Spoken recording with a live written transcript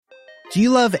Do you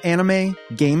love anime,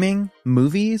 gaming,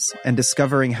 movies, and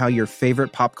discovering how your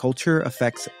favorite pop culture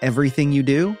affects everything you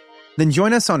do? Then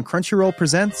join us on Crunchyroll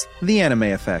Presents The Anime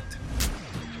Effect.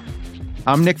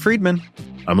 I'm Nick Friedman.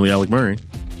 I'm Lee Alec Murray.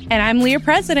 And I'm Leah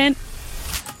President.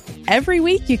 Every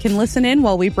week you can listen in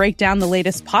while we break down the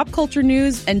latest pop culture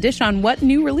news and dish on what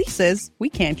new releases we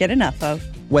can't get enough of.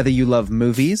 Whether you love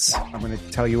movies, I'm going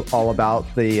to tell you all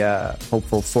about the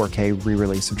hopeful 4K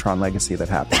re-release of Tron Legacy that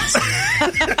happens.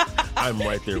 I'm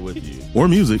right there with you. Or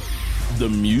music. The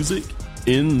music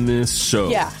in this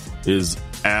show is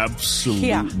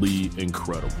absolutely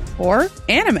incredible. Or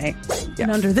anime. And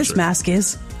under this mask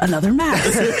is another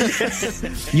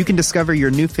mask. you can discover your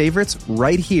new favorites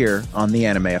right here on The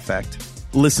Anime Effect.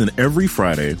 Listen every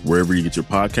Friday wherever you get your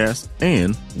podcast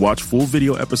and watch full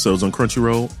video episodes on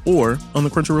Crunchyroll or on the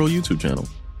Crunchyroll YouTube channel.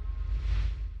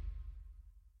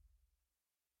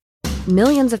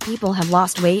 Millions of people have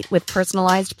lost weight with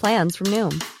personalized plans from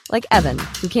Noom. Like Evan,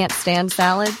 who can't stand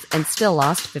salads and still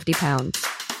lost 50 pounds.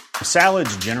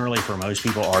 Salads generally for most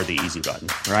people are the easy button,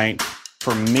 right?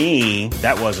 For me,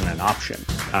 that wasn't an option.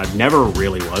 I never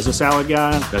really was a salad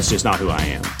guy. That's just not who I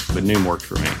am. But Noom worked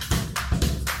for me.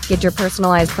 Get your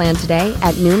personalized plan today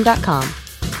at Noom.com.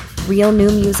 Real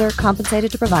Noom user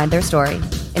compensated to provide their story.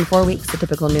 In 4 weeks, the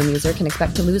typical Noom user can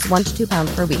expect to lose 1 to 2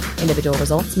 pounds per week. Individual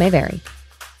results may vary.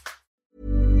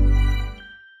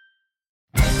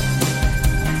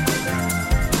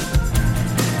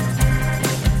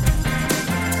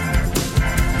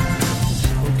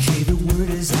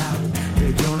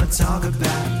 Talk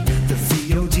about the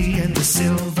VOD and the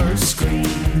silver screen.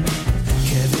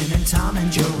 Kevin and Tom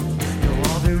and Joe know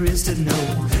all there is to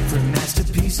know, from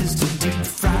masterpieces to deep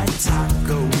fried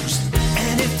tacos.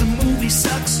 And if the movie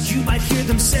sucks, you might hear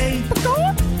them say,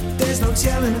 there's no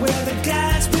telling where the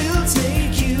guys will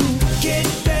take you. Get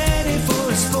ready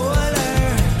for a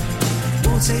spoiler.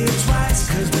 Won't say it twice,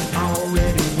 cause we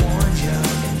already warned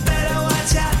you. Better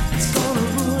watch out, it's gonna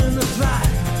ruin the plot.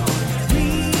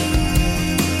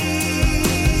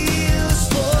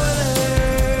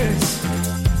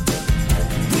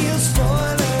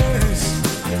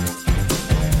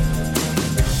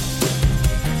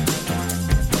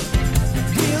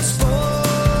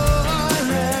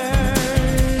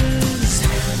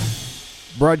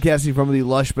 Broadcasting from the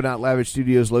lush but not lavish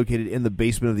studios located in the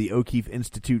basement of the O'Keefe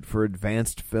Institute for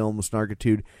Advanced Film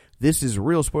Snarkitude, this is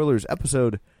Real Spoilers,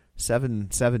 episode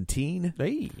 717.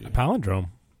 Hey, a palindrome.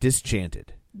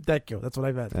 Dischanted. Thank you. That's what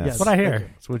I've had. That's what I hear.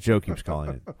 That's what Joe keeps calling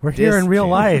it. We're here in real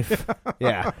life.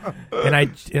 Yeah. And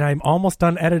I'm almost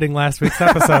done editing last week's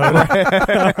episode.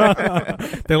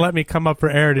 They let me come up for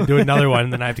air to do another one,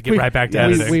 and then I have to get right back to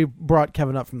editing. We brought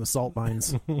Kevin up from the salt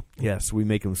mines. Yes, we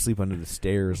make him sleep under the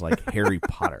stairs like Harry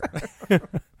Potter.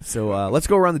 So let's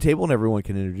go around the table and everyone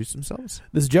can introduce themselves.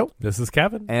 This is Joe. This is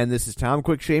Kevin. And this is Tom.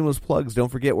 Quick shameless plugs. Don't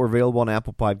forget we're available on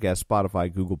Apple Podcasts,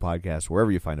 Spotify, Google Podcasts,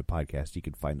 wherever you find a podcast. You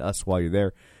can find us while you're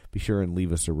there. Be sure and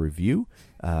leave us a review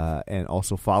and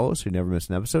also follow us so you never miss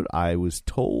an episode. I was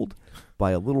told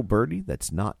by a little birdie that's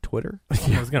not Twitter.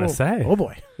 I was going to say. Oh,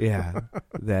 boy. Yeah,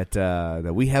 that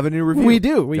we have a new review. We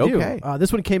do. We do.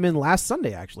 This one came in last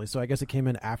Sunday, actually, so I guess it came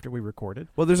in after we recorded.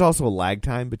 Well, there's also a lag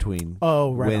time between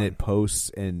when it posts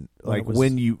and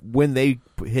when they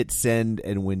hit send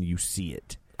and when you see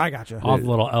it. I gotcha. All the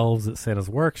little elves at Santa's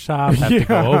workshop have to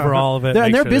go over all of it.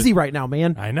 They're busy right now,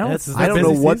 man. I know. I don't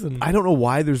know season. I don't know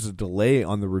why there's a delay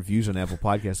on the reviews on Apple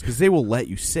Podcasts because they will let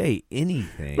you say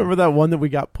anything. Remember that one that we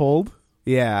got pulled?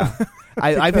 Yeah,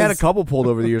 I've had a couple pulled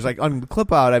over the years. Like on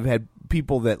Clip Out, I've had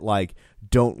people that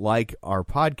don't like our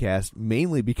podcast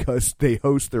mainly because they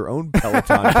host their own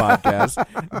Peloton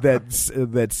podcast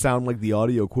that sound like the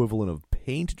audio equivalent of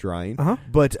paint drying.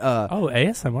 But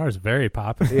ASMR is very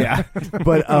popular. Yeah,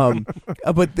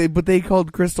 but they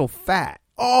called Crystal fat.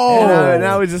 Oh, and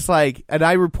I was just like, and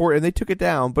I report, and they took it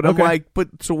down. But I'm like,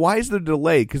 so why is there a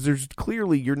delay? Because there's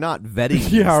clearly you're not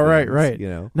vetting. Yeah, things, right. You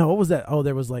know, no, what was that? Oh,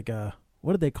 there was like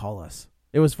what did they call us?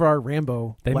 It was for our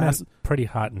Rambo. They meant pretty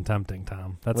hot and tempting,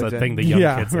 Tom. That's a thing the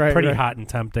young kids say. Pretty hot and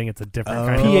tempting. It's a different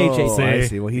kind of PHAC. I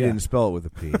see. Well, he didn't spell it with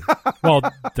a P. Well,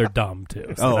 they're dumb,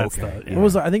 too. So okay. What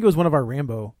was I think it was one of our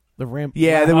Rambo.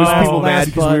 Yeah, there was people mad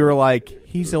because we were like,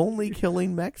 he's only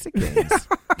killing Mexicans.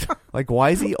 Like,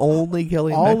 why is he only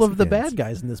killing all Mexicans? of the bad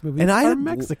guys in this movie? And are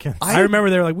Mexicans. I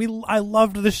remember they were like, I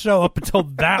loved the show up until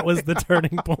that was the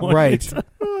turning point. Right.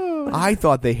 I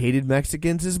thought they hated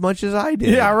Mexicans as much as I did.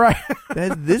 Yeah, right.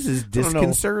 This is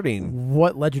disconcerting.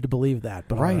 What led you to believe that?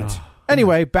 But right.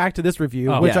 Anyway, back to this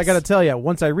review, which yes. I got to tell you,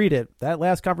 once I read it, that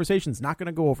last conversation's not going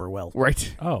to go over well.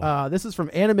 Right. This is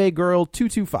from Anime Girl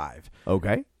 225.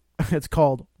 Okay. It's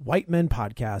called White Men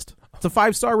Podcast. It's a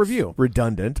 5-star review.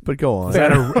 Redundant, but go on. Is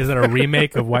that a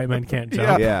remake of White Men Can't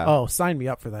Jump? Yeah. Oh, sign me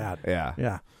up for that. Yeah.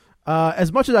 Yeah.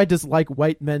 As much as I dislike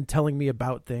white men telling me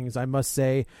about things, I must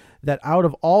say that out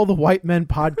of all the white men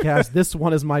podcasts, this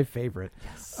one is my favorite.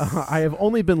 Yes. I have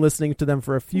only been listening to them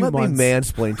for a few months. Let me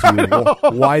mansplain to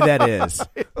you why that is.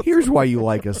 Here's why you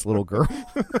like us, little girl.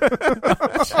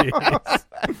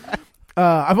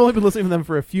 I've only been listening to them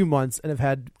for a few months and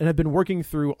have been working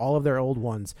through all of their old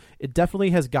ones. It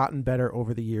definitely has gotten better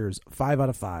over the years. 5 out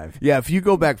of 5. Yeah, if you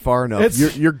go back far enough,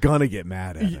 you're gonna get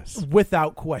mad at us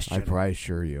without question. I probably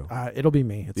assure you. It'll be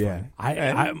me. It's fine.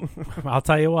 I'll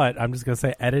tell you what. I'm just gonna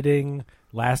say, editing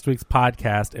last week's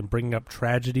podcast and bringing up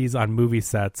tragedies on movie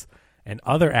sets and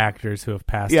other actors who have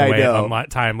passed away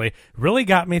untimely really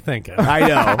got me thinking. I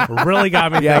know. Really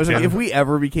got me thinking. I was like, if we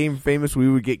ever became famous, we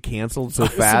would get canceled so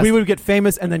fast. So we would get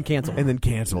famous and then canceled.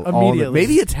 Immediately.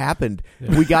 Maybe it's happened.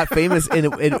 Yeah. We got famous,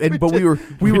 but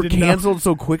we were canceled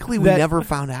so quickly we never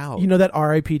found out. You know that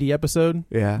R.I.P.D. episode?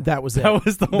 Yeah. That was it.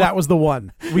 That was the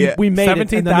one. We made 17,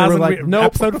 it, and then they were like, nope.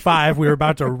 Episode 5, we were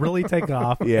about to really take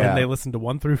off, yeah. and they listened to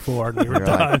 1 through 4, and we were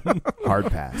done. Like, hard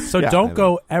pass. So don't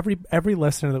go, every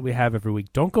listener that we have every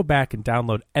week, don't go back and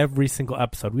download every single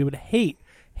episode. We would hate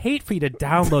for you to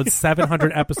download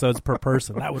 700 episodes per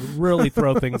person. That would really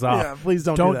throw things off. Yeah, please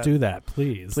don't do that.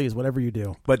 Please, whatever you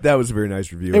do. But that was a very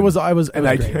nice review. It was. I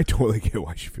totally get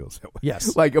why she feels that way.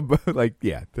 Yes,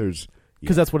 there's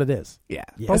because that's what it is. Yeah,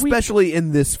 especially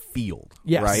in this field.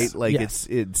 Yes, right. Like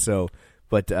it's so.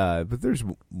 But there's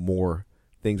more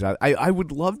things. I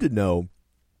would love to know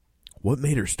what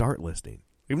made her start listening.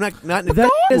 Not in a bad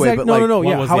way, but no.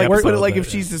 Yeah, how it worked. But like, if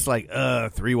she's just like,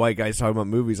 3 white guys talking about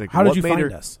movies, like, how did you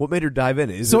find us? What made her dive in?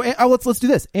 Let's do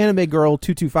this. Anime Girl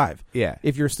 225. Yeah,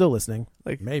 if you're still listening,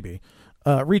 like maybe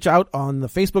reach out on the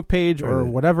Facebook page or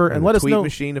whatever, and let us know. Tweet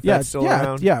machine if that's still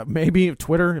around. Yeah, maybe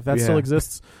Twitter if that still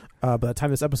exists. By the time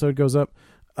this episode goes up.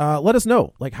 Let us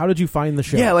know. Like, how did you find the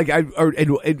show? Yeah, like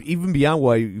and even beyond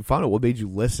why you found it, what made you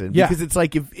listen? Yeah. Because it's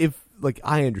like if like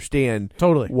I understand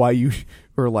totally why you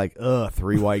were like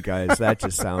 3 white guys. That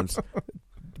just sounds.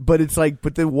 But it's like,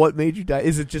 but then what made you die?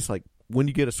 Is it just like when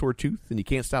you get a sore tooth and you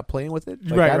can't stop playing with it?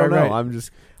 Like, right. I don't know. Right. I'm just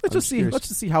let's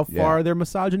just see how far their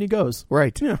misogyny goes.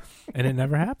 Right. Yeah. And it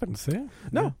never happens. See?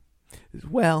 No.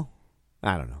 Well,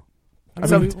 I don't know.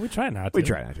 We try not to. We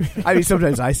try not to. I mean,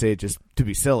 sometimes I say it just to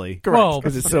be silly. Correct.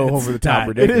 Because it's so over the top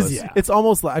ridiculous. It is. Yeah. It's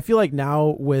almost like, I feel like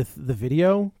now with the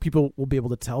video, people will be able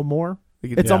to tell more.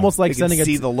 It's almost like sending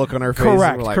see the look on our face.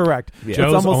 Correct. Yeah.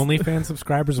 Joe's OnlyFans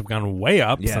subscribers have gone way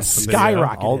up. Yes,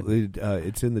 skyrocketed.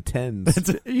 It's in the 10s.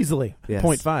 It's easily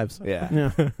 0.5s. Yeah.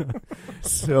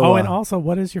 And also,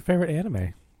 what is your favorite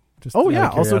anime? Just also a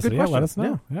good question. Let us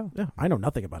know. Yeah. I know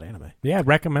nothing about anime. Yeah,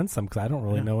 recommend some because I don't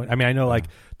really know it. I mean, I know like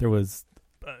there was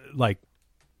like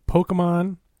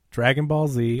Pokemon, Dragon Ball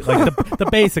Z, like the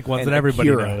basic ones that everybody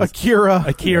knows. Akira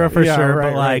for sure.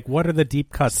 Right, but like, what are the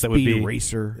deep cuts Speed that would be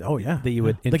Racer? Oh yeah, that you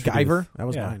would the introduce? Guyver. That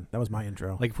was mine. That was my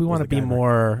intro. Like if we want to be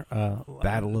more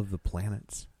Battle of the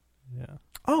Planets. Yeah.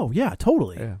 Oh yeah,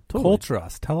 totally. Yeah. Culture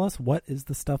us. Tell us what is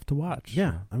the stuff to watch.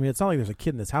 Yeah, I mean, it's not like there's a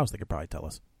kid in this house that could probably tell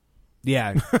us.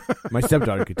 Yeah, my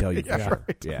stepdaughter could tell you for sure.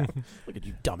 Right. Yeah, look at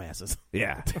you, dumbasses.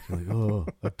 Yeah, like,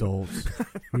 adults,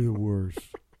 we're the worst.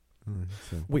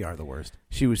 So, we are the worst.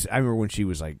 I remember when she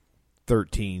was like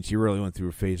 13, she really went through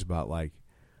a phase about like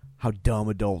how dumb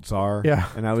adults are. Yeah,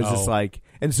 and I was just like,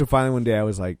 and so finally one day I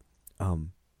was like, "Are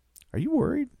you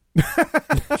worried?"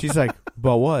 She's like,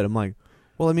 "About what?" I'm like,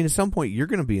 well, I mean, at some point you're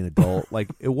going to be an adult.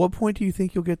 Like, at what point do you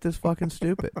think you'll get this fucking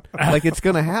stupid? Like, it's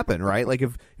going to happen, right? Like,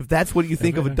 if that's what you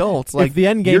think of adults, like, if the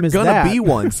end game you're going to be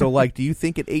one. So, like, do you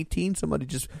think at 18 somebody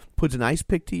just puts an ice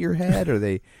pick to your head, or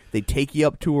they take you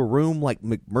up to a room like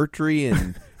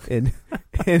McMurtry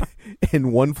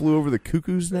and One Flew Over the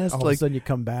Cuckoo's Nest? All of a sudden you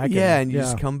come back. And you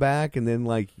just come back, and then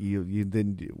like you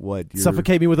then what?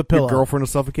 Suffocate me with a pillow. Your girlfriend will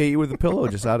suffocate you with a pillow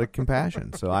just out of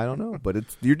compassion. So I don't know, but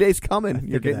your day's coming.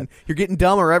 You're getting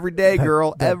dumber every day,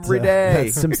 girl. Every day.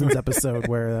 That Simpsons episode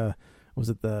where was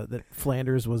it that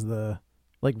Flanders was the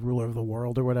like ruler of the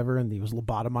world or whatever, and he was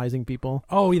lobotomizing people.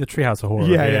 Oh, the Treehouse of Horror.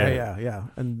 Yeah.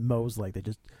 And Moe's like they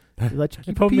let you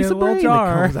keep put a piece me in of a little brain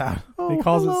jar. that comes out. He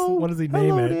calls it. What does he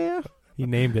name it? Dear. He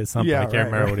named it something. I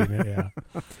can't remember what he named. Yeah.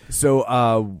 So,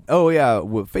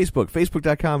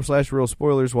 Facebook.com/Real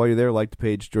Spoilers. While you're there, like the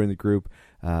page, join the group.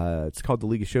 It's called the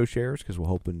League of Show Shares because we're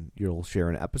hoping you'll share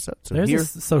an episode. So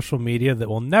there's a social media that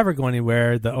will never go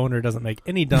anywhere. The owner doesn't make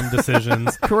any dumb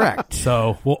decisions. Correct.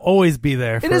 So we'll always be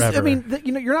there forever. It is. I mean,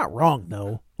 you're not wrong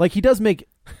though. Like he does make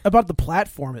about the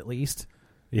platform at least.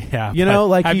 Yeah, you know,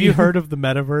 like have you heard of the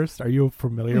metaverse? Are you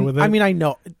familiar with it? I mean, I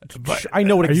know what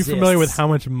Are exists. you familiar with how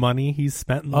much money he's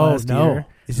spent in the last year?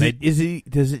 Does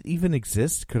it even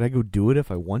exist? Could I go do it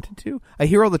if I wanted to? I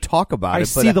hear all the talk about it. I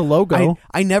see the logo.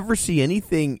 I never see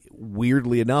anything,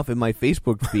 weirdly enough, in my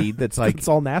Facebook feed that's like it's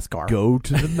all NASCAR. Go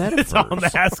to the metaverse. It's all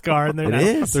NASCAR,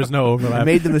 and there's no overlap. I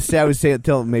made the mistake. I was saying,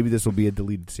 maybe this will be a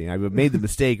deleted scene. I made the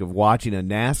mistake of watching a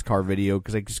NASCAR video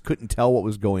because I just couldn't tell what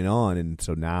was going on, and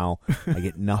so now I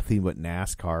get nothing but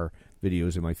NASCAR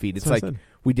videos in my feed. It's like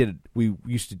we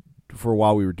used to, for a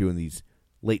while we were doing these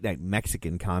late night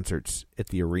Mexican concerts at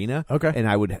the arena. Okay. And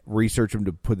I would research them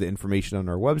to put the information on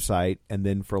our website, and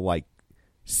then for like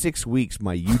 6 weeks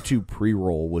my YouTube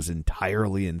pre-roll was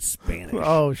entirely in Spanish.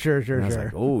 Oh, sure. I was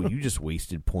like, oh, you just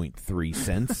wasted 0.3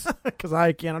 cents. Because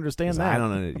I can't understand that. I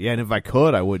don't know. Yeah, and if I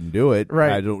could, I wouldn't do it.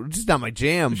 Right. It's just not my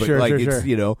jam, but Sure.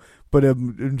 you know, but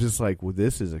I'm just like, well,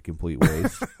 this is a complete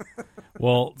waste.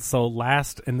 Well, so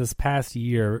in this past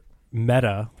year,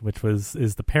 Meta, which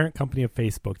is the parent company of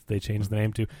Facebook that they changed the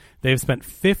name to, they've spent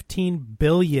 $15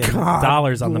 billion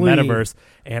on the metaverse,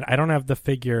 and I don't have the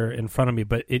figure in front of me,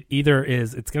 but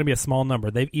it's going to be a small number.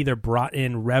 They've either brought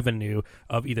in revenue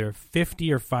of either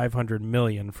 50 or 500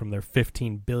 million from their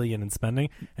 15 billion in spending,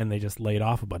 and they just laid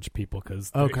off a bunch of people because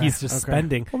he's just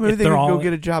spending. Well, maybe they could go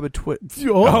get a job at Twitter.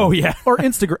 Oh yeah, or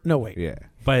Instagram. No wait, yeah,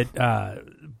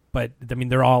 But I mean,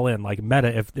 they're all in. Like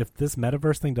Meta, if this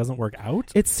metaverse thing doesn't work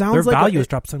out, it sounds their like value has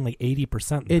dropped something like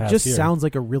 80%. It just sounds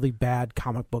like a really bad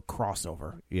comic book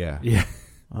crossover. Yeah.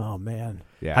 Oh man.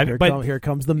 Yeah. Here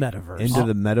comes the metaverse. Into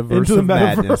the metaverse of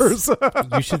madness.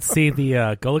 You should see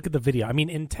go look at the video. I mean,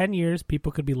 in 10 years,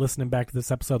 people could be listening back to this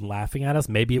episode and laughing at us.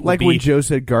 Maybe it would be when Joe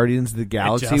said Guardians of the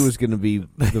Galaxy was going to be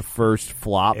the first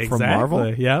flop from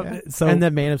Marvel. Yeah. So, and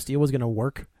that Man of Steel was going to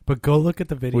work. But go look at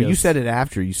the video. Well, you said it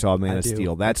after you saw Man of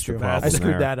Steel. That's the problem. I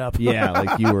screwed that up. Yeah,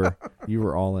 like you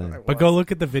were all in. But go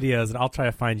look at the videos, and I'll try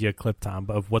to find you a clip, Tom,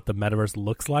 of what the metaverse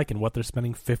looks like and what they're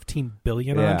spending $15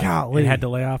 billion on. Golly. And had to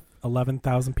lay off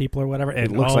 11,000 people or whatever.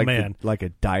 And it looks like a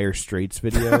Dire Straits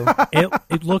video.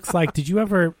 It looks like. Did you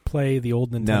ever play the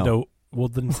old Nintendo? No. Well,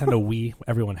 the Nintendo Wii,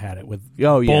 everyone had it with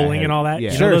bowling and all that.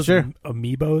 Yeah. You know those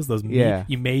amiibos, those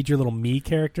you made your little Mii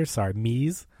characters. Sorry,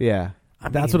 Miis. Yeah.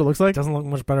 That's what it looks like? It doesn't look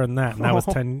much better than that. And that was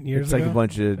 10 years ago. It's like a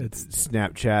bunch of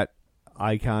Snapchat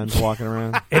icons walking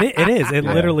around. It is. It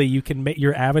literally, you can make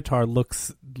your avatar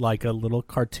looks like a little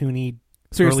cartoony.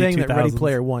 So you're saying 2000s. that Ready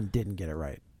Player One didn't get it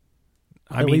right?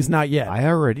 At least not yet. I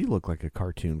already look like a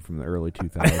cartoon from the early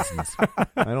 2000s.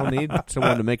 I don't need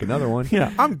someone to make another one.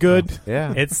 Yeah, I'm good.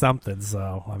 Yeah. It's something.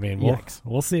 So, I mean,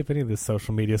 we'll see if any of this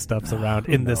social media stuff's around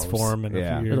in this form in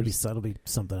a few years. It'll be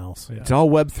something else. Yeah. It's all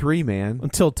Web3, man.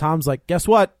 Until Tom's like, guess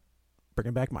what?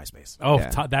 Bringing back MySpace. Oh,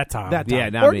 that Tom. That Tom. Yeah,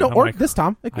 not me. Or this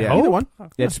Tom. Either one.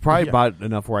 Yeah, it's probably about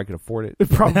enough where I could afford it.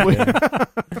 Probably.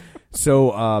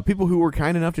 So, people who were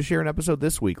kind enough to share an episode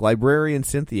this week: Librarian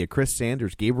Cynthia, Chris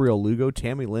Sanders, Gabriel Lugo,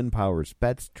 Tammy Lynn Powers,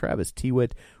 Betts, Travis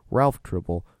Tewitt, Ralph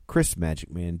Tribble, Chris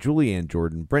Magic Man, Julianne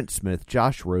Jordan, Brent Smith,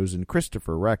 Josh Rosen,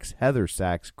 Christopher Rex, Heather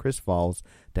Sachs, Chris Falls,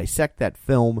 Dissect That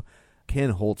Film,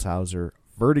 Ken Holtzhauser,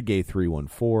 Vertigay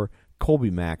 314, Colby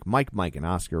Mack, Mike and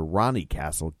Oscar, Ronnie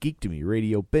Castle, Geek to Me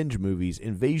Radio, Binge Movies,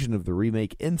 Invasion of the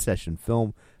Remake, In Session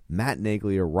Film, Matt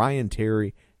Naglia, Ryan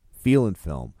Terry, Feelin'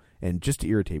 Film. And just to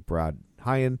irritate Brad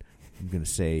Hyan, I'm going to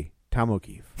say Tom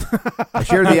O'Keefe. I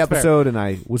shared the episode, and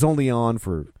I was only on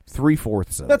for 3/4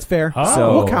 of it. That's fair. Oh.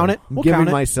 So we'll count it. I'm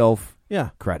giving myself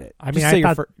credit. I mean,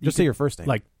 just say your first name.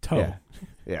 Like toe.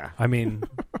 Yeah. I mean,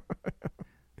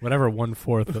 whatever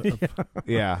 1/4 of.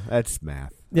 Yeah, that's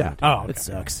math. Yeah. Oh, okay. It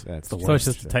sucks. That's the worst. So it's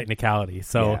just a technicality.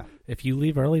 So if you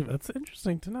leave early, that's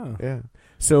interesting to know. Yeah.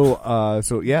 So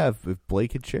if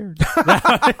Blake had shared.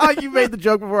 You made the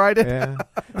joke before I did. Yeah.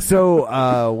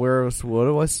 So, where else? What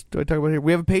else do I talk about here?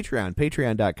 We have a Patreon,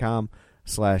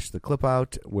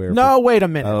 patreon.com/theclipout. Wait a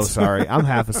minute. Oh, sorry. I'm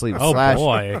half asleep. Oh,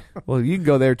 boy. Well, you can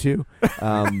go there too.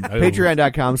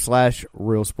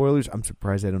 Patreon.com/real spoilers. I'm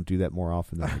surprised I don't do that more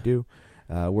often than I do.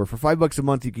 Where for $5 a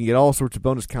month, you can get all sorts of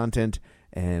bonus content,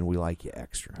 and we like you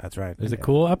extra. That's right. There's a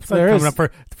cool episode coming up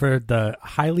for the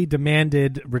highly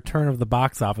demanded Return of the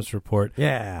Box Office Report.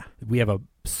 Yeah. We have a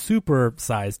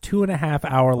super-sized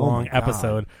 2.5-hour long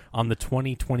episode on the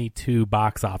 2022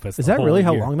 box office. Is that really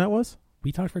how long that was?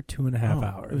 We talked for 2.5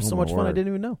 hours. It was so much fun I didn't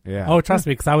even know. Yeah. Oh, trust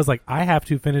me, because I was like, I have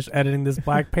to finish editing this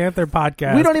Black Panther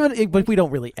podcast. We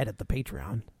don't really edit the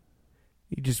Patreon.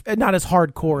 You just not as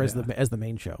hardcore as the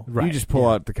main show. Right. You just pull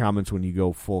out the comments when you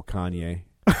go full Kanye.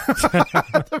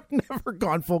 I've never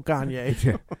gone full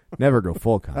Kanye. Never go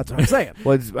full Kanye. That's what I'm saying.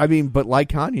 Well, but like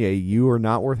Kanye, you are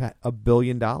not worth $1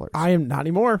 billion. I am not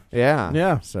anymore. Yeah.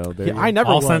 Yeah. So there I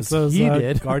never was. Since those he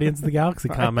did. Guardians of the Galaxy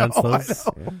comments.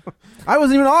 I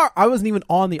wasn't even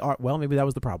on the R. Well, maybe that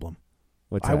was the problem.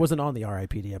 What's I that? wasn't on the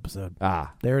RIPD episode.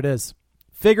 There it is.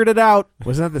 Figured it out.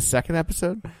 Wasn't that the second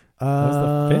episode? That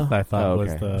was the fifth, I thought.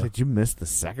 Okay. Was the... Did you miss the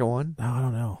second one? No, I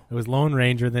don't know. It was Lone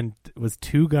Ranger, then it was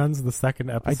Two Guns the second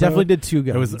episode. I definitely did Two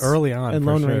Guns. It was early on. And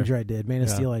for Lone sure. Ranger I did. Man of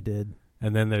Steel I did.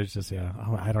 And then there's just,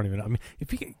 I don't even know. I mean,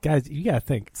 if you guys, you got to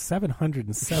think,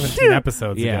 717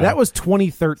 episodes ago. That was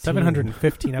 2013.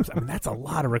 715 episodes. I mean, that's a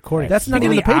lot of recording. That's not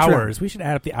even the the Patreon. hours. We should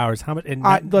add up the hours. How much? And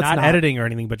not editing or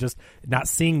anything, but just not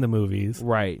seeing the movies.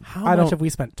 Right. How much have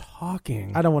we spent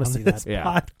talking? I don't want to see that.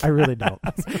 Podcast? I really don't.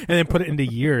 And then put it into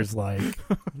years, like.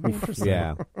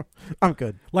 Yeah. I'm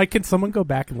good. Like, can someone go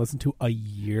back and listen to a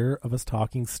year of us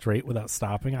talking straight without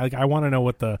stopping? I want to know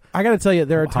what the. I got to tell you,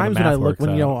 there are times when I look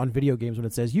out. On video games when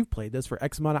it says you've played this for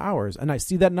X amount of hours, and I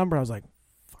see that number, I was like,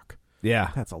 "Fuck,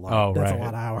 yeah, that's a lot. Oh, that's right. a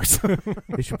lot of hours."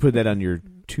 They should put that on your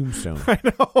tombstone. I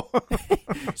know.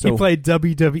 He played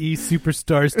WWE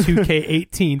Superstars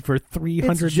 2K18 for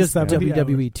 370 It's just hours.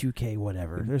 WWE 2K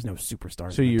whatever. There's no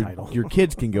superstars So in the title. your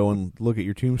kids can go and look at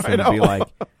your tombstone and be like,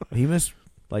 he missed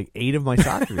like 8 of my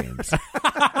soccer games.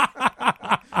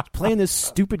 Playing this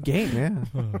stupid game.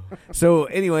 Yeah. So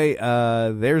anyway,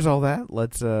 there's all that.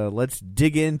 Let's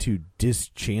dig into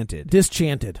Disenchanted.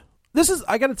 Disenchanted. This is,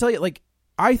 I got to tell you, like,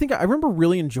 I think I remember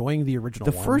really enjoying the original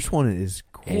The one. first one is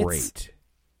great. It's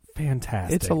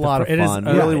fantastic. It's a lot of fun.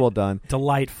 Really well done.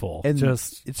 Delightful. And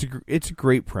just it's a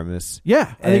great premise.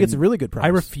 Yeah, I think it's a really good premise. I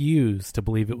refuse to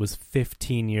believe it was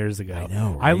 15 years ago. I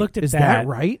know, right? I looked at Is that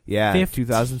right? Yeah, 15.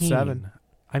 2007.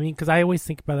 I mean, because I always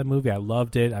think about that movie. I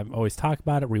loved it. I've always talked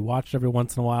about it, rewatched every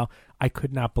once in a while. I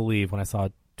could not believe when I saw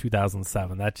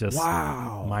 2007. That just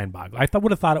mind-boggling. I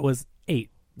would have thought it was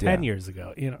 10 years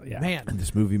ago. Man. And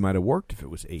this movie might have worked if it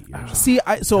was 8 years. See,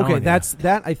 Telling you. that's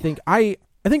that. I think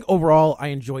overall I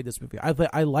enjoyed this movie.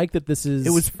 I like that this is. It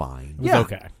was fine. It was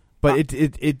okay. But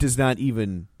it does not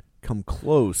even come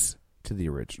close to the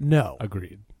original. No,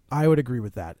 agreed. I would agree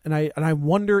with that, and I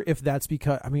wonder if that's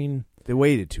because they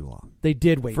waited too long. They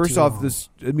did wait. First too off,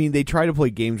 long. they try to play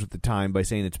games with the time by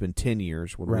saying it's been 10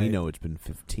 years when we Right. know it's been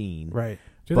 15. Right.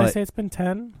 Do they say it's been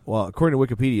 10? Well, according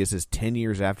to Wikipedia, it says 10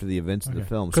 years after the events of the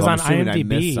film. Because So I'm on assuming I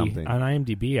missed something.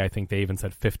 IMDb, I think they even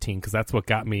said 15 because that's what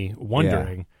got me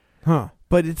wondering. Huh.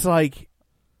 But it's like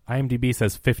IMDb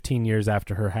says 15 years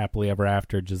after her happily ever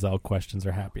after, Giselle questions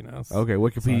her happiness. Okay,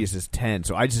 Wikipedia says 10,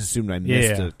 so I just assumed I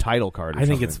missed a title card. I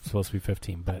think it's supposed to be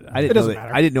 15, but I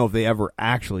didn't know if they ever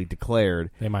actually declared.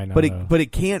 They might not. But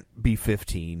it can't be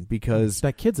 15 because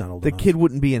that kid's not old the enough. kid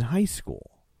wouldn't be in high school.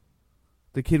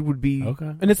 The kid would be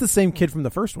okay, and it's the same kid from the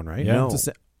first one, right? Yeah.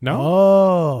 No.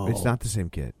 Oh, It's not the same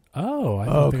kid. Oh, I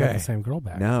thought they got the same girl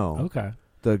back. No. Okay.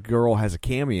 The girl has a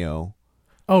cameo.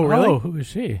 Oh, really? Oh, who is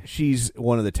she? She's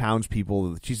one of the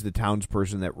townspeople. She's the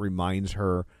townsperson that reminds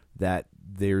her that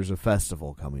there's a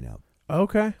festival coming up.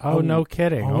 Okay. Oh, no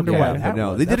kidding. I wonder Okay. why that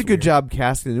was. They did That's a good weird. job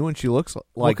casting the new one. She looks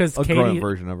like a grown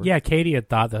version of her. Yeah, Katie had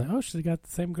thought that. Oh, she's got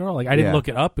the same girl. Like I didn't Yeah. look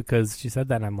it up because she said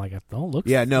that, and I'm like, it don't look.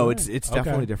 Yeah, no, familiar. it's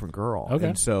definitely a different girl. Okay.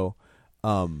 And so,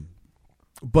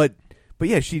 but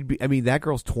yeah, she'd be. I mean, that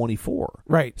girl's 24,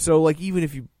 right? So like, even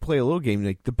if you play a little game,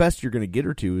 like the best you're going to get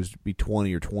her to is to be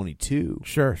 20 or 22.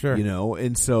 Sure. You know,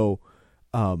 and so,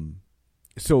 I mean,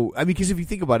 because if you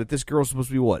think about it, this girl's supposed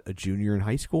to be what, a junior in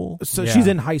high school? So she's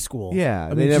in high school. Yeah,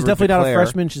 I mean, she's definitely not a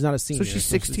freshman. She's not a senior. So she's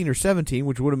 16 or 17,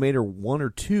 which would have made her 1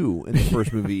 or 2 in the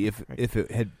first movie if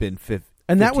it had been 15.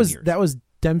 And that was years.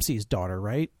 Dempsey's daughter,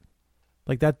 right?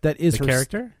 Like that is the her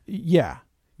character. Yeah.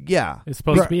 It's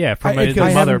supposed to be from his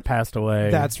mother passed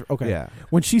away. That's okay. Yeah.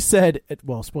 When she said,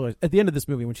 well, spoilers at the end of this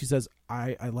movie, when she says,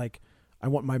 "I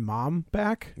want my mom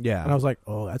back," Yeah, and I was like,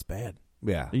 "Oh, that's bad."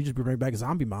 Yeah, you just bring back a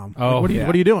zombie mom. Oh, like,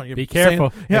 what are you doing? You're be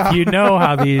careful. saying, If you know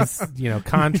how these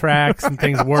contracts and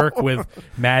things work with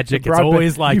magic, it's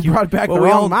always like you brought back the we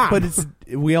wrong all, mom.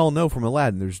 But we all know from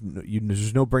Aladdin,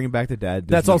 there's no bringing back the dead.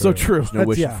 That's also true. There's no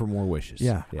wishing for more wishes.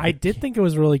 Yeah. I did think it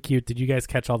was really cute. Did you guys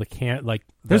catch all the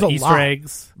there's a Easter lot.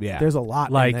 eggs? Yeah, there's a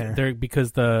lot. Like in there.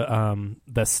 because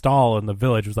the stall in the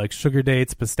village was like sugar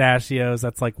dates, pistachios.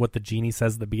 That's like what the genie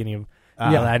says at the beginning of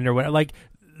Aladdin or whatever. Like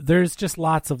there's just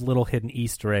lots of little hidden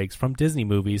Easter eggs from Disney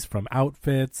movies, from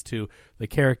outfits to the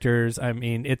characters. I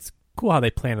mean, it's cool how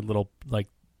they planted little like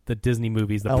the Disney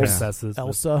movies, the princesses.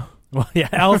 Elsa. Well, yeah,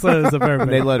 Elsa is a very.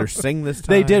 They let her sing this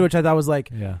time. They did, which I thought was like.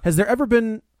 Yeah. Has there ever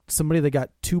been somebody that got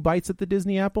 2 bites at the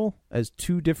Disney apple as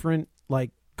 2 different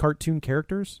like cartoon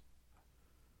characters?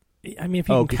 I mean, if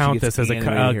you can count this as a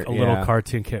little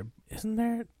cartoon kid. isn't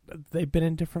there? They've been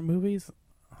in different movies.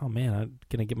 Oh man, I'm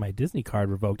gonna get my Disney card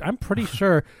revoked. I'm pretty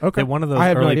sure that one of those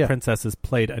early princesses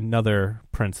played another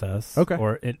princess,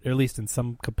 or at least in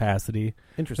some capacity.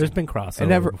 Interesting. There's been crossovers. I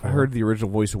never heard the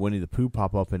original voice of Winnie the Pooh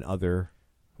pop up in other.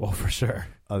 Well, for sure,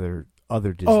 other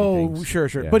Disney things. Sure.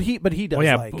 Yeah. But he does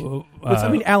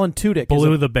Alan Tudyk,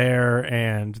 Baloo the bear,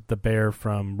 and the bear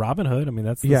from Robin Hood. I mean,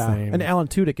 that's the same. And Alan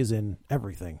Tudyk is in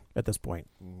everything at this point.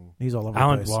 He's all over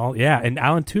the place. Well, yeah, and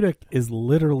Alan Tudyk is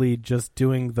literally just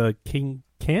doing the King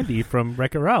Candy from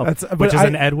Wreck-It Ralph, which is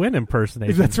an Ed Wynn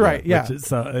impersonation. That's right. Yeah.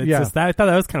 Just that, I thought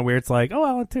that was kind of weird. It's like,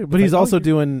 Alan Tudyk, but he's also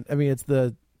doing. I mean, it's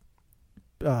the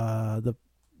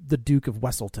Duke of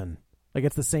Wesselton. Like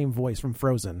it's the same voice from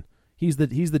Frozen. He's the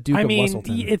Duke of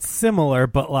Wesselton. It's similar,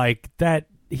 but like that.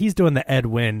 He's doing the Ed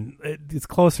Wynn. It's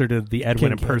closer to the Ed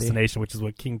Wynn impersonation, which is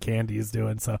what King Candy is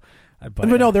doing. So, but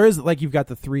no, there is like you've got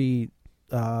the three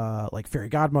like fairy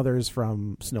godmothers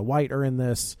from Snow White are in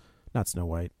this. Not Snow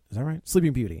White, is that right?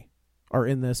 Sleeping Beauty are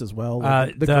in this as well.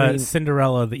 The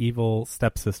Cinderella, the evil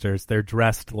stepsisters, they're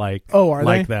dressed like are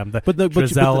like they? them. But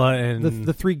Drizella and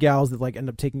the three gals that like end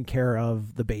up taking care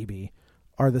of the baby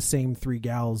are the same three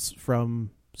gals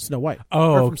from Snow White.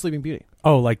 Or from Sleeping Beauty.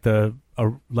 Like the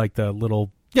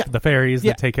little. Yeah. The fairies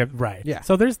that take it right. Yeah.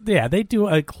 So they do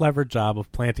a clever job of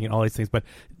planting and all these things. But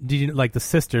do you like the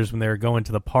sisters when they were going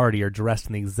to the party are dressed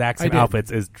in the exact same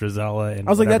outfits as Drizella and I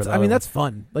was like, that's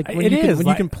fun. Like when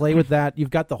you can play with that, you've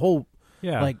got the whole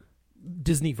like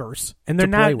Disney-verse. And they're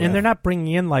not bringing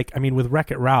in with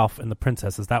Wreck-It Ralph and the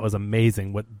princesses, that was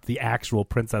amazing with the actual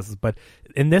princesses. But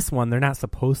in this one, they're not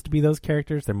supposed to be those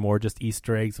characters. They're more just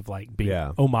Easter eggs of like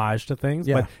being homage to things.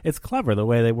 Yeah. But it's clever the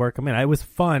way they work them in. It was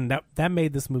fun. That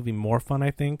made this movie more fun,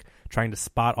 I think, trying to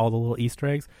spot all the little Easter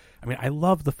eggs. I mean, I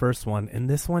love the first one, and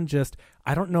this one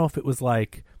I don't know if it was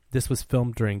like this was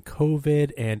filmed during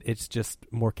COVID and it's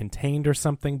just more contained or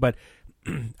something, but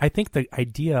I think the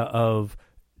idea of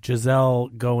Giselle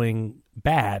going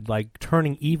bad, like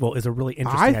turning evil, is a really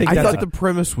interesting idea. I thought the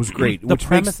premise was great, which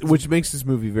makes this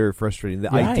movie very frustrating.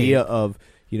 The idea of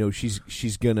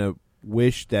she's gonna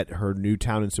wish that her new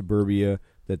town in suburbia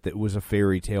that was a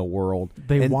fairy tale world.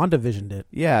 They WandaVisioned it.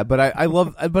 Yeah, but I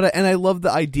love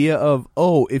the idea of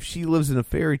if she lives in a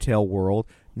fairy tale world.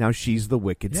 Now she's the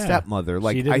wicked stepmother.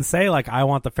 Like she didn't say I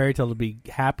want the fairy tale to be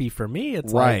happy for me.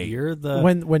 It's right. Like you're the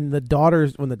when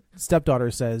the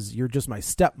stepdaughter says you're just my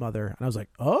stepmother, and I was like,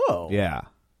 oh yeah,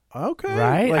 okay,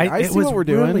 right. I see what we're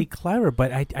doing. Really clever,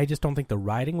 but I just don't think the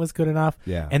writing was good enough.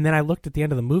 Yeah. And then I looked at the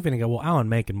end of the movie and I go, well, Alan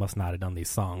Menken must not have done these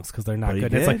songs because they're not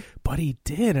good. And it's like, but he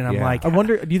did, and I'm like, I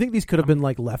wonder, do you think these could have been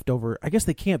like leftover? I guess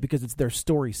they can't because they're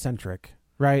story centric.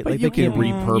 Right, but like you can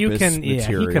repurpose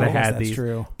material. He could have had that's these.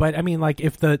 True. But I mean, like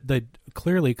if the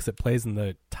clearly because it plays in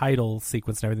the title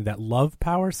sequence and everything, that Love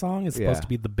Power song is supposed to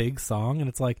be the big song, and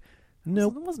it's like, no,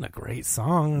 it wasn't a great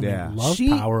song. Love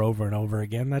Power over and over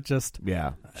again. That just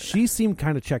she seemed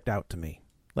kind of checked out to me.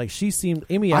 Like she seemed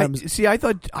Amy Adams. I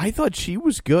thought she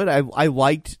was good. I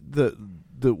liked the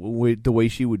way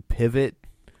she would pivot.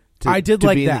 I did to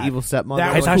like being that. The evil stepmother.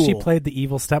 I thought she played the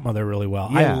evil stepmother really well.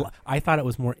 Yeah. I thought it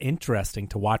was more interesting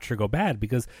to watch her go bad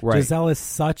because right. Giselle is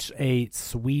such a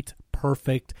sweet,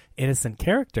 perfect, innocent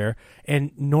character.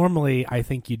 And normally, I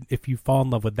think if you fall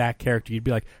in love with that character, you'd be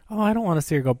like, oh, I don't want to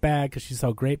see her go bad because she's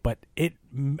so great. But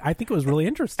I think it was really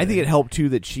interesting. I think it helped too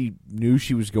that she knew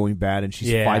she was going bad and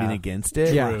she's fighting against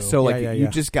it. Yeah. So you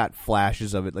just got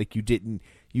flashes of it. Like you didn't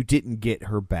get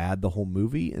her bad the whole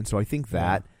movie, and so I think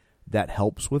that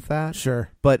helps with that.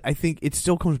 Sure. But I think it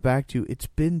still comes back to it's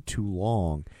been too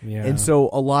long. Yeah. And so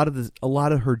a lot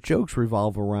of her jokes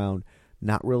revolve around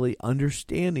not really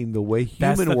understanding the way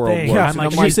human world works. Yeah, I'm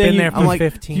like, she's been there for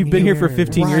 15 You've been here for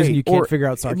 15 years and you can't figure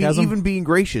out sarcasm. I mean, even being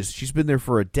gracious, she's been there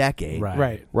for a decade.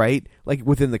 Right. Like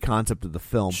within the concept of the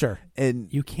film. Sure.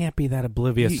 And you can't be that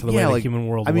oblivious to the way the human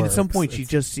world works. I mean, at some point she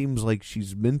just seems like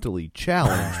she's mentally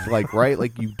challenged.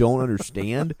 Like you don't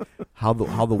understand how the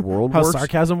world works. How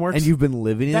sarcasm works. And you've been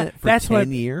living in it for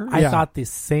 10 years. I thought the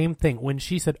same thing. When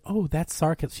she said, oh, that's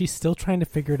sarcasm, she's still trying to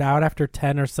figure it out after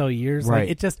 10 or so years. Right.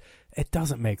 Like, it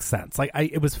doesn't make sense. Like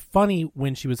it was funny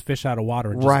when she was fish out of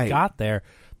water and just got there,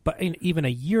 but even a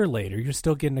year later, you're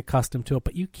still getting accustomed to it.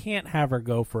 But you can't have her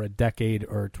go for a decade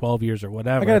or 12 years or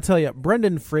whatever. I got to tell you,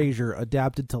 Brendan Fraser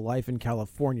adapted to life in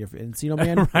California for Encino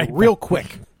Man real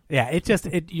quick. Yeah,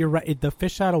 you're right. The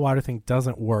fish out of water thing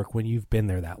doesn't work when you've been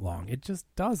there that long. It just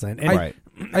doesn't. And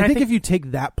I think if you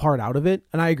take that part out of it,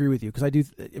 and I agree with you because I do.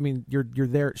 I mean, you're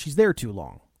there. She's there too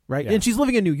long. Right, and she's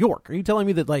living in New York. Are you telling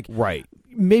me that, like,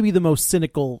 maybe the most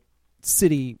cynical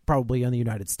city probably in the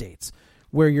United States,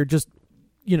 where you're just,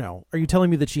 are you telling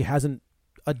me that she hasn't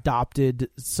adopted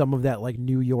some of that like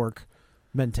New York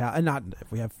mentality. And not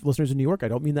if we have listeners in New York, I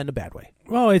don't mean that in a bad way.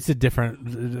 Well, it's a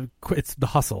different. It's the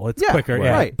hustle. It's quicker,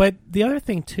 right? But the other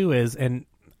thing too is, and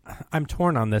I'm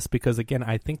torn on this because again,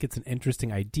 I think it's an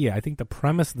interesting idea. I think the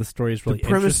premise of the story is really the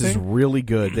premise interesting. is really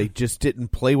good. They just didn't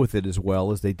play with it as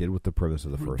well as they did with the premise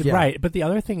of the first. Yeah. Right, but the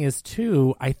other thing is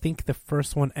too, I think the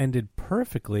first one ended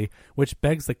perfectly, which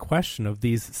begs the question of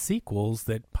these sequels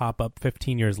that pop up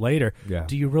 15 years later. Yeah.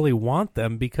 Do you really want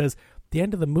them? Because the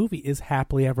end of the movie is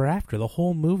happily ever after. The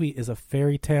whole movie is a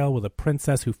fairy tale with a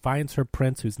princess who finds her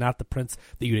prince, who's not the prince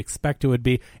that you'd expect it would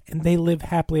be, and they live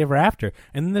happily ever after.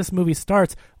 And then this movie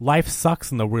starts, life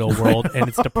sucks in the real world, and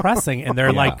it's depressing, and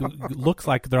they're like, looks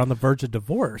like they're on the verge of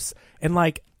divorce. And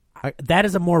like, that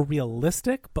is a more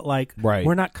realistic, but like,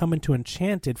 we're not coming to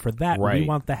Enchanted for that. We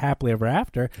want the happily ever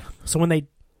after. So when they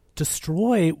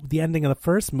destroy the ending of the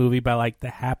first movie by like the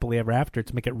happily ever after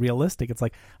to make it realistic, it's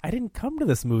like, I didn't come to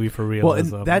this movie for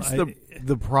realism. Well, and that's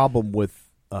the problem with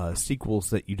sequels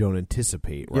that you don't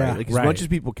anticipate, right? Like, as much as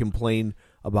people complain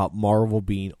about Marvel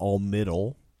being all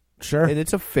middle, sure, and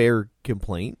it's a fair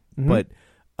complaint, but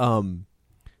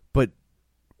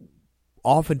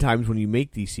oftentimes when you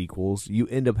make these sequels, you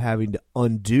end up having to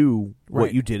undo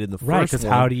what you did in the first one.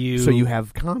 How do you? So you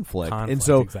have conflict. And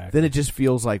so then it just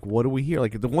feels like, what do we hear?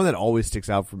 Like the one that always sticks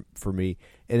out for me,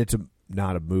 and it's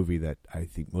not a movie that I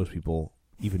think most people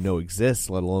even know exists,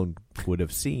 let alone would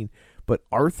have seen, but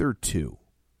Arthur 2.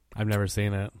 I've never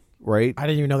seen it. Right? I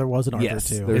didn't even know there was an Arthur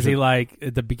 2. Is he like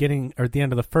at the beginning or at the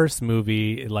end of the first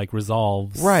movie? It like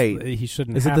resolves. Right. He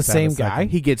shouldn't. Is it the same guy?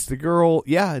 He gets the girl.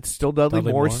 Yeah, it's still Dudley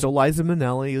Moore, still Liza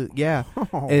Minnelli. Yeah,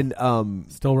 and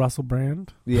still Russell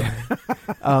Brand. Yeah.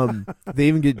 They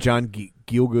even get John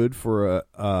Gielgud for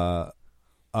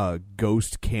a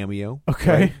ghost cameo.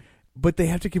 Okay. Right? But they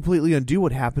have to completely undo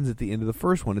what happens at the end of the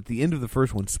first one. At the end of the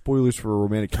first one, spoilers for a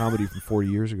romantic comedy from 40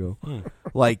 years ago.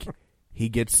 Like, he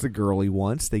gets the girl he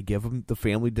wants. They give him. The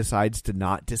family decides to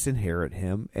not disinherit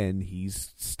him, and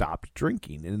he's stopped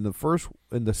drinking. And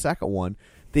in the second one,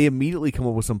 they immediately come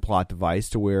up with some plot device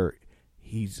to where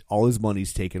all his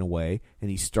money's taken away,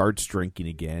 and he starts drinking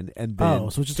again. And then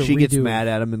she gets mad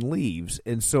at him and leaves.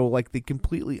 And so, like, they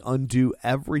completely undo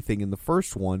everything in the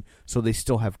first one, so they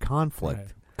still have conflict. Right.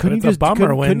 Couldn't you just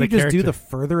do the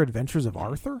further adventures of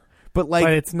Arthur? But like,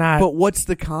 but it's not. But what's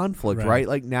the conflict, right?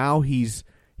 Like now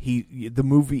the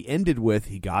movie ended with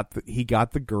he got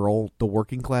the girl, the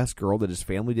working class girl that his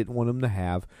family didn't want him to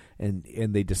have, and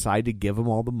they decide to give him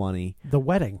all the money. The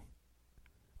wedding.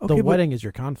 Okay, the wedding is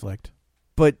your conflict.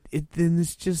 But then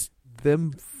it's just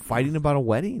them fighting about a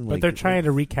wedding. But like, they're trying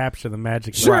to recapture the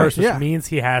magic, which means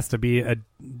he has to be a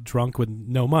drunk with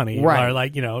no money, right? Or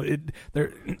like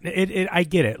I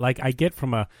get it. Like I get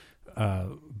from a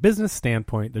business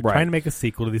standpoint, they're trying to make a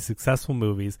sequel to these successful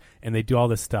movies, and they do all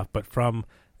this stuff. But from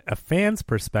a fan's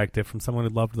perspective, from someone who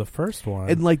loved the first one,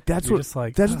 and like that's what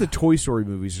the Toy Story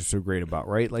movies are so great about,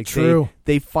 right? Like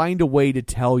they find a way to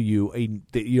tell you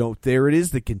there it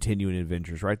is, the continuing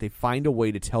adventures, right? They find a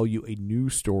way to tell you a new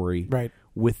story, right,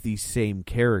 with these same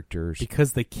characters,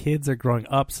 because the kids are growing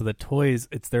up. So the toys,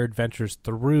 it's their adventures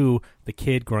through the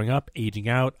kid growing up, aging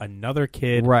out, another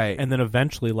kid, right, and then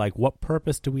eventually, like, what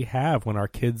purpose do we have when our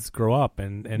kids grow up?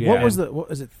 And what was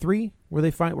it 3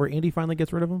 where Andy finally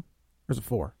gets rid of him? Or is it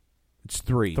 4? It's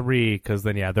 3. 3, because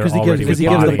then they're already because he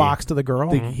gives the box to the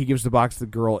girl. He gives the box to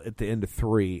the girl at the end of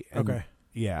 3. Okay.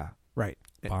 Yeah. Right.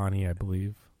 Bonnie, I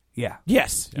believe. Yeah.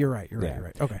 Yes. Yeah. You're right. You're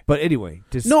right. Okay. But anyway,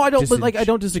 I don't. But like, I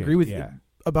don't disagree with you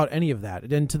about any of that.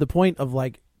 And to the point of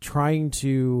like trying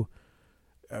to,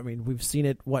 I mean, we've seen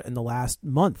it in the last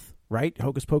month, right?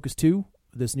 Hocus Pocus 2.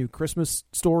 This new Christmas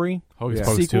story. Hocus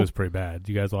Pocus 2 is pretty bad.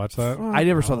 Do you guys watch that? I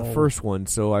never saw the first one,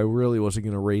 so I really wasn't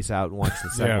going to race out and watch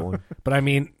the second one. But I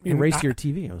mean, race to your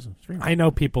TV. I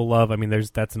know people love. I mean,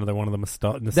 that's another one of the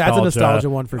nostalgia. That's a nostalgia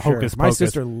one for sure. Hocus My Pocus,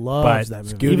 sister loves that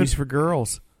movie. Goonies for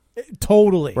girls.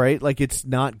 Totally. Right? Like, it's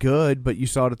not good, but you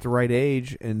saw it at the right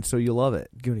age, and so you love it.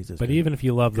 Goonies is But good. even if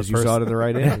you love the first... you saw it at the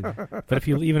right age. But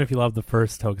even if you love the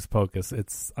first Hocus Pocus,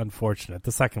 it's unfortunate.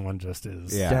 The second one just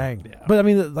is... Yeah. Dang. Yeah. But I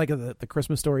mean, like the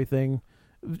Christmas Story thing,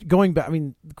 going back, I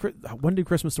mean, when did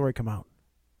Christmas Story come out?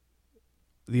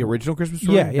 The original Christmas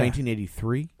Story? Yeah.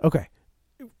 1983. Okay.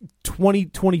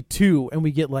 2022, and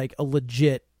we get like a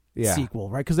legit sequel,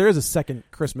 right? Because there is a second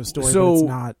Christmas Story, but it's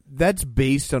not... That's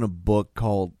based on a book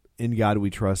called In God We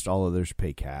Trust, All Others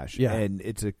Pay Cash. Yeah. And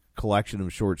it's a collection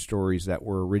of short stories that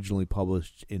were originally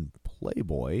published in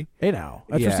Playboy. Hey, now.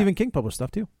 That's where Stephen King published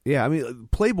stuff, too. Yeah, I mean,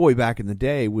 Playboy back in the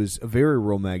day was a very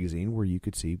real magazine where you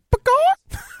could see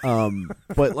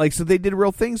But like, so they did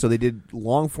real things. So they did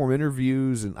long form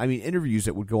interviews, and I mean interviews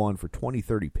that would go on for 20,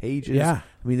 30 pages. Yeah.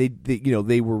 I mean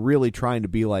they were really trying to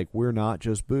be like, we're not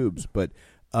just boobs, but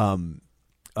can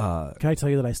I tell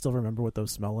you that I still remember what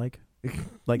those smell like?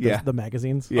 Like the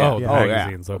magazines? Yeah. The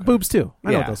magazines. Yeah. Okay. Boobs too.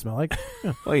 I know what those smell like.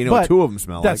 Yeah. Well, you know what two of them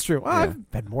smell that's like. true. Well, I've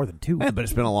had more than two. Yeah, but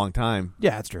it's been a long time.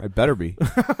 Yeah, that's true. I better be.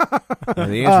 The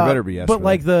answer better be yes. But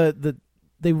like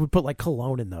they would put like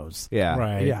cologne in those. Yeah.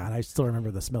 Right. Yeah, and I still remember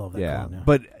the smell of that cologne. Yeah.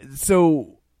 But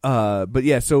so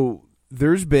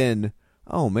there's been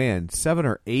 7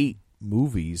 or 8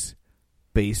 movies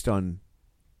based on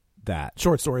that.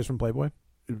 Short stories from Playboy?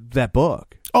 That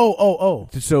book. Oh.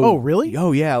 So really?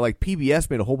 Oh yeah, like PBS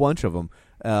made a whole bunch of them.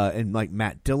 And like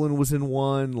Matt Dillon was in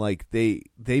one. Like they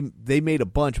made a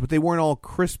bunch, but they weren't all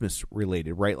Christmas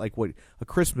related, right? Like what A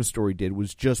Christmas Story did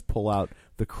was just pull out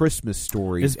the Christmas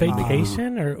stories. Is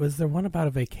Vacation, or was there one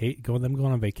about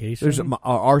going on vacation? There's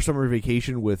Our Summer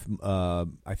Vacation with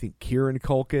I think Kieran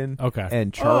Culkin, okay,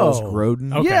 and Charles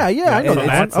Grodin. Okay. Yeah, I know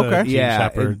that one. Okay, yeah,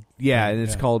 Shepard. And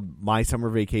it's called My Summer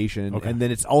Vacation, and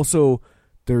then it's also.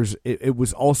 It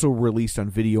was also released on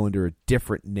video under a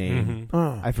different name.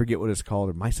 Mm-hmm. I forget what it's called.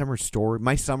 Or My Summer Story.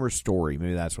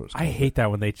 Maybe that's what it's called. I hate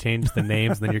that when they change the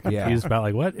names and then you're confused about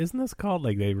like, what isn't this called?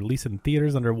 Like they release it in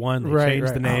theaters under one. They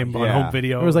change the name on home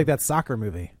video. It was like that soccer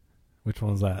movie. Which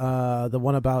one was that? The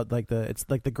one about it's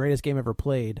like the greatest game ever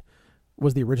played.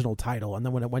 Was the original title, and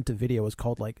then when it went to video, it was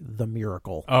called like The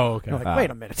Miracle. Oh, okay. Like, wait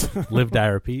a minute, Live, Die,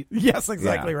 Repeat. Yes,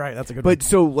 exactly right. That's a good. But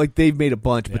so like they've made a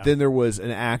bunch, but then there was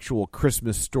an actual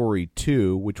Christmas Story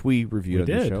 2, which we reviewed on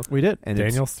the show. We did. And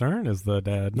Daniel Stern is the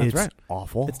dad. That's right.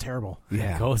 Awful. It's terrible.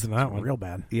 Yeah, it goes in that one real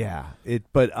bad. Yeah.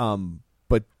 But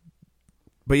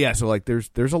yeah. So like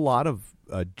there's a lot of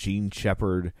Gene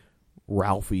Shepard,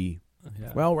 Ralphie.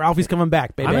 Yeah. Well, Ralphie's coming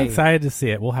back, baby. I'm excited to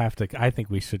see it. We'll have to. I think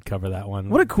we should cover that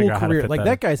one. What a cool career! Like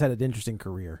that guy's had an interesting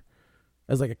career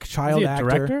as like a child actor.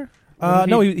 Director?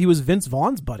 No, he was Vince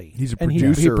Vaughn's buddy. He's a producer.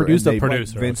 And he produced a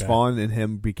producer. Vince Vaughn and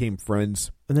him became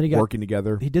friends, and then he working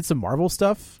together. He did some Marvel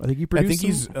stuff. I think he produced. I think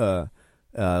he's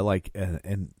like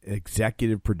an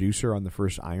executive producer on the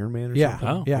first Iron Man. Or something.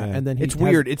 Oh, yeah. And then it's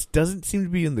weird. It doesn't seem to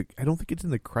be in the. I don't think it's in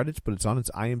the credits, but it's on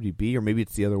its IMDb, or maybe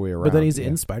it's the other way around. But then he's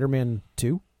in Spider-Man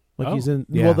 2. Like he's in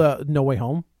the No Way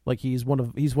Home. Like he's one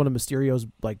of Mysterio's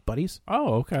like buddies.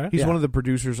 Oh, okay. He's one of the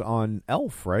producers on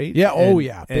Elf, right? Yeah.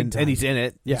 And he's in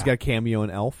it. Yeah. He's got a cameo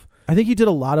in Elf. I think he did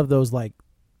a lot of those like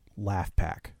Laugh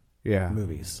Pack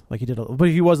movies. Like he did, but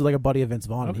he was like a buddy of Vince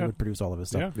Vaughn. And he would produce all of his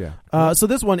stuff. Yeah. So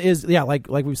this one is like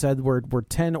we've said, we're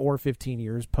 10 or 15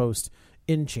 years post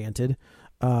Enchanted,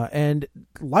 and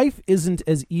life isn't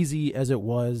as easy as it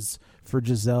was for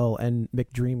Giselle and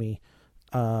McDreamy.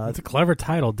 It's a clever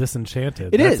title,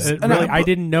 Disenchanted. It is. I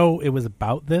didn't know it was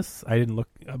about this. I didn't look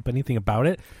up anything about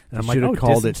it. And I'm like,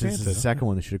 called it. Since the second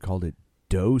one, they should have called it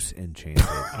Dose Enchanted.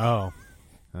 Oh,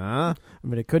 I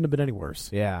mean, it couldn't have been any worse.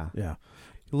 Yeah.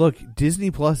 Look,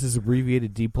 Disney Plus is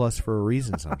abbreviated D Plus for a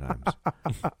reason sometimes.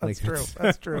 That's true.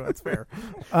 That's true. That's fair.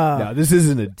 No, this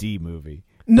isn't a D movie.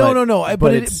 No.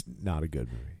 But it's not a good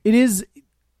movie. It is.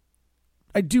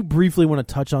 I do briefly want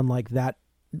to touch on like that.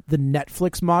 The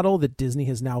Netflix model that Disney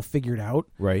has now figured out.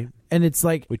 Right. And it's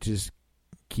like... Which is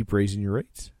keep raising your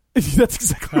rates. That's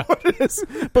exactly what it is.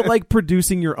 But like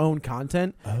producing your own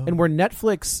content. And where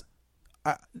Netflix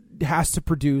has to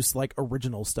produce like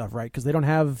original stuff, right? Because they don't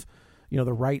have,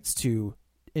 the rights to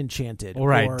Enchanted. All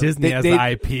right. Disney has the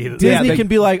IP. Disney can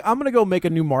be like, I'm going to go make a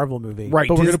new Marvel movie. Right.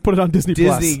 But we're going to put it on Disney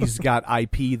Plus. Disney's got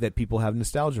IP that people have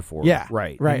nostalgia for. Yeah.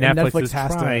 Right. Right. And Netflix is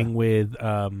trying with...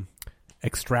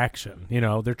 Extraction,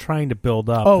 they're trying to build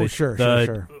up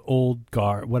the old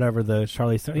guard, whatever the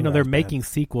Charlize Theron, they're making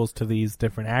sequels to these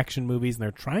different action movies, and they're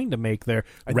trying to make their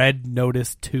Red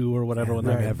Notice 2 or whatever.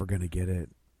 They're never going to get it.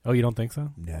 Oh, you don't think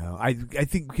so? No, I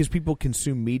think because people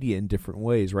consume media in different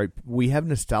ways, right? We have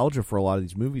nostalgia for a lot of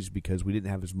these movies because we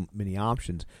didn't have as many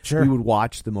options. Sure. We would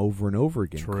watch them over and over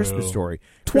again. True. Christmas Story.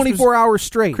 24 hours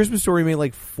straight. Christmas Story made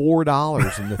like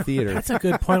 $4 in the theater. That's a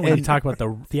good point when you talk about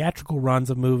the theatrical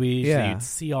runs of movies that you'd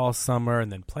see all summer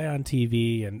and then play on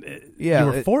TV, and you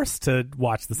were forced to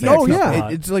watch the same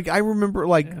stuff. It's like, I remember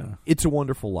It's a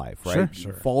Wonderful Life, right?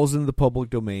 Sure. Falls into the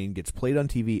public domain, gets played on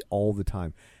TV all the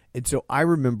time. And so I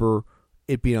remember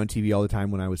it being on TV all the time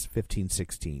when I was 15,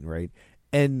 16, right?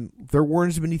 And there weren't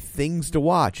as many things to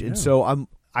watch. And so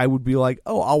I would be like,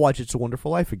 oh, I'll watch It's a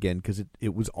Wonderful Life again because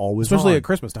it was always especially on. at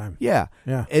Christmas time. Yeah.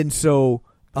 And so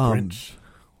Grinch.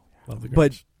 Love the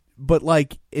Grinch. But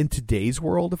like in today's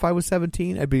world, if I was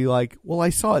 17, I'd be like, well, I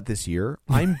saw it this year.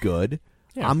 I'm good.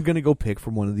 I'm going to go pick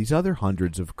from one of these other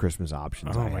hundreds of Christmas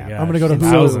options I have. I'm going to go to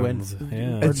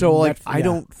Hulu. And so, like, I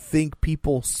don't think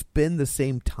people spend the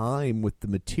same time with the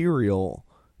material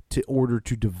to order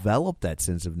to develop that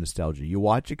sense of nostalgia. You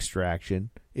watch Extraction,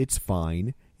 it's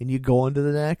fine, and you go on to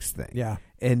the next thing. Yeah.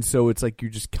 And so it's like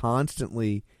you're just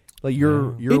constantly, like,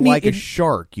 you're like a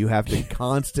shark. You have to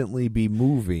constantly be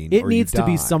moving. It needs to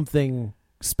be something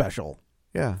special.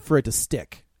 Yeah. For it to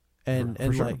stick. And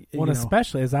sure. like, well,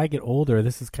 especially as I get older,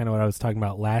 this is kind of what I was talking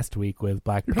about last week with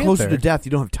Black Panther. Closer to death,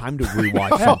 you don't have time to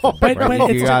rewatch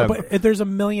something. But there's a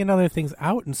million other things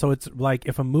out, and so it's like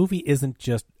if a movie isn't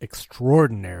just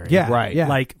extraordinary,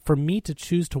 like for me to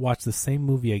choose to watch the same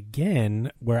movie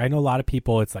again, where I know a lot of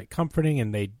people, it's like comforting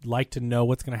and they like to know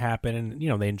what's going to happen,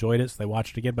 and they enjoyed it, so they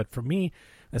watch it again. But for me,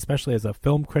 especially as a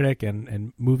film critic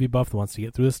and movie buff that wants to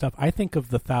get through this stuff, I think of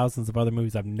the thousands of other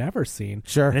movies I've never seen.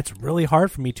 Sure. And it's really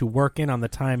hard for me to work in on the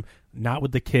time, not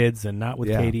with the kids and not with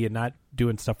Katie and not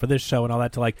doing stuff for this show and all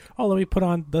that, to like, let me put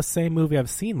on the same movie I've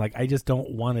seen. Like, I just don't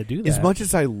want to do that. As much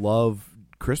as I love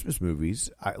Christmas movies,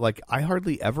 I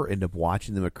hardly ever end up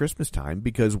watching them at Christmas time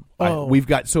because we've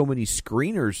got so many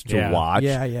screeners to watch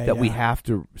that we have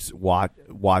to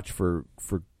watch for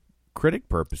critic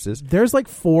purposes. There's like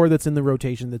 4 that's in the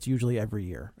rotation that's usually every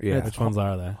year. Yeah. Which ones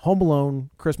are they? Home Alone,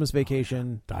 Christmas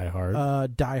Vacation, Die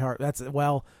Hard. Die Hard. That's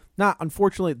not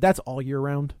unfortunately that's all year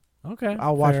round. Okay.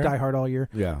 I'll watch Die Hard all year.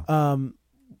 Yeah.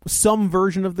 Some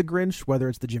version of the Grinch, whether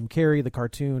it's the Jim Carrey, the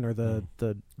cartoon, or the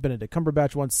Benedict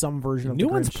Cumberbatch one, some version of the Grinch.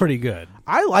 New one's pretty good.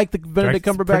 I like the Benedict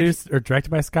Cumberbatch. Produced or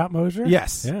directed by Scott Mosier?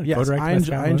 Yes. Yeah. I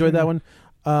enjoyed that one.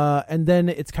 And then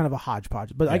it's kind of a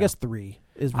hodgepodge, but I guess 3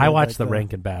 is. I watched the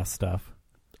Rankin Bass stuff.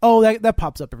 Oh, that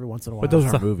pops up every once in a while. But those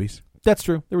aren't movies. That's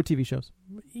true. They were TV shows.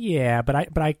 Yeah, but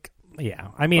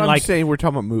I mean, I'm saying we're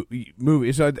talking about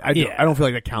movies. So I don't feel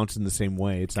like that counts in the same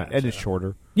way. It's not. And it's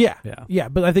shorter. Yeah.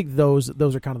 But I think those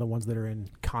are kind of the ones that are in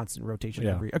constant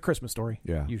rotation. A Christmas Story.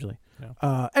 Yeah. Usually.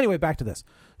 Yeah. Anyway, back to this.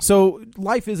 So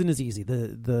life isn't as easy.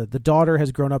 The daughter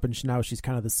has grown up and now she's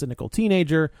kind of the cynical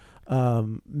teenager.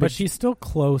 But she's still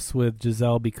close with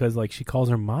Giselle because like she calls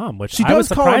her mom, which she I was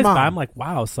does call her surprised mom. by. I'm like,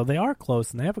 wow, so they are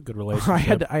close and they have a good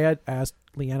relationship. I had asked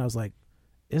Leanne. I was like,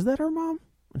 "Is that her mom?"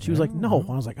 And she was like, "No." And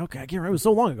I was like, "Okay, I can't remember. It was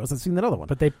so long ago since I've seen that other one."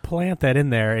 But they plant that in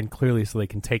there, and clearly so they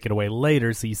can take it away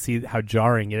later. So you see how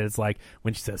jarring it is. Like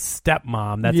when she says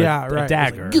 "stepmom," that's a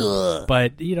dagger. Like,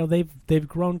 but they've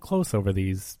grown close over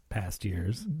these past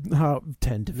years.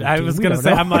 10 to 15. I was going to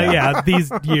say, I'm like,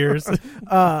 these years.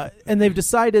 And they've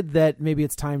decided that maybe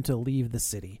it's time to leave the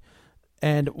city.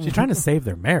 And she's trying to save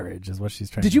their marriage, is what she's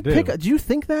trying to do. Did you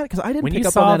think that? Because I didn't when pick you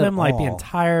up saw on that them at like all. being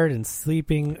tired and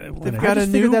sleeping. They've got a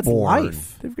newborn. That's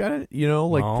life. They've got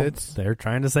it. They're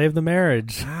trying to save the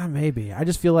marriage. Maybe. I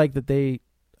just feel like that they.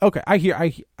 Okay,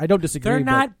 I don't disagree. They're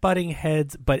not butting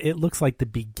heads, but it looks like the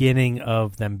beginning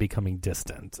of them becoming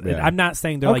distant. Yeah. I'm not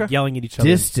saying they're like yelling at each other.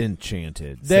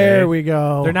 Distant-chanted. There we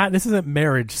go. They're not. This isn't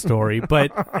Marriage Story,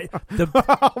 but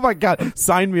oh my God,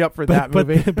 sign me up for that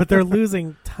movie. But they're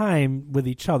losing time with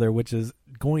each other, which is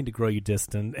going to grow you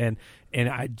distant. And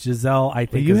Giselle, I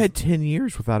think you had 10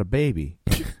 years without a baby,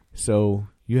 so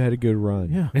you had a good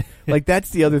run. Yeah, like that's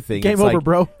the other thing. Game over,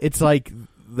 bro. It's like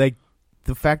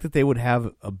the fact that they would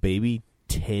have a baby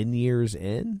 10 years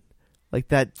in, like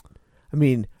that. I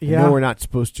mean, I know we're not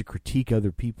supposed to critique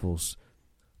other people's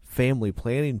family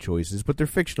planning choices, but they're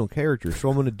fictional characters, so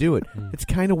I'm going to do it. It's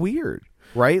kind of weird,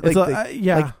 right? Like,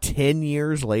 like 10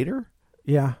 years later.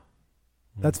 Yeah,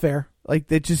 that's fair. Like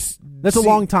they just that's a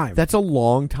long time. That's a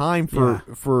long time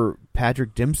for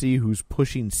Patrick Dempsey, who's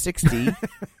pushing 60,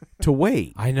 to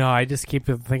wait. I know. I just keep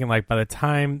thinking like by the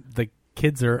time the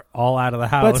kids are all out of the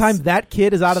house. By the time that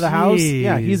kid is out of the house,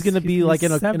 he's going to be like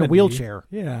in a wheelchair.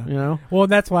 Yeah, Well,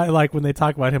 that's why like when they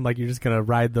talk about him, like you're just going to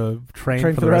ride the train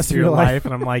for the rest of your life,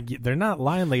 and I'm like, they're not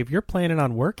lying. Like if you're planning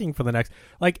on working for the next,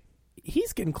 like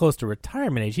he's getting close to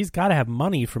retirement age. He's got to have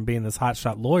money from being this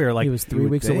hotshot lawyer. Like he was 3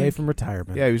 weeks away from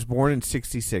retirement. Yeah, he was born in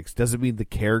 '66. Doesn't mean the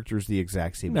character's the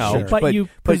exact same. No, but you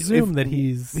presume that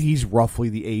he's roughly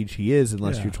the age he is,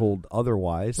 unless you're told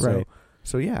otherwise. Right.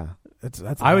 So yeah.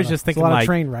 I was just thinking like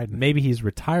train riding. Maybe he's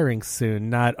retiring soon.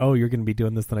 Not you're going to be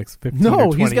doing this the next 15 No, or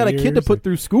 20 he's got a kid to put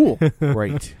through school.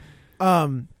 Right.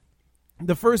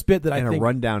 The first bit that and I think a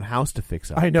rundown house to fix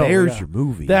up. I know. There's your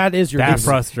movie. That is your That's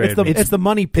movie. frustrating. It's the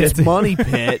money pit. It's money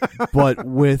pit, but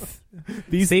with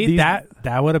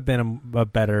that would have been a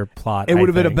better plot. It would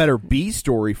have been a better B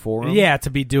story for him. Yeah,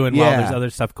 to be doing while there's other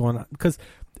stuff going on. Because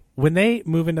when they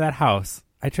move into that house,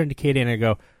 I turn to Katie and I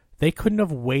go, They couldn't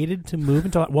have waited to move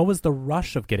until. What was the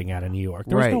rush of getting out of New York?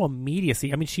 There was no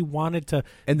immediacy. I mean, she wanted to.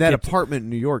 And that apartment in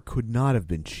New York could not have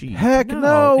been cheap. Heck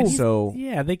no. So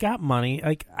yeah, they got money.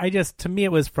 Like to me,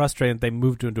 it was frustrating that they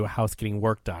moved into a house getting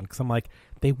work done because I'm like,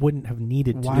 they wouldn't have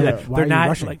needed to do that. They're not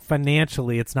rushing? like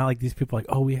financially. It's not like these people are like,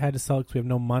 oh, we had to sell it because we have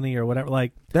no money or whatever.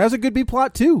 Like there's a good B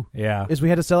plot too. Yeah, is we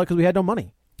had to sell it because we had no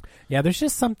money. Yeah, there's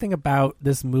just something about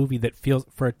this movie that feels,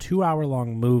 for a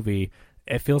 2-hour-long movie,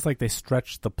 it feels like they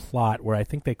stretched the plot where I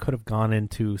think they could have gone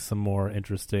into some more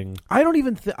interesting. I don't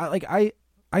even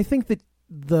I think that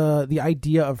the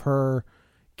idea of her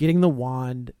getting the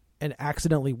wand and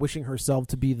accidentally wishing herself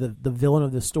to be the villain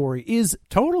of the story is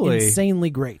totally insanely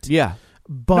great. Yeah,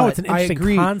 but no, it's an interesting I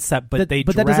agree concept. But that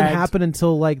doesn't happen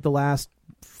until like the last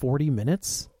 40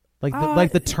 minutes.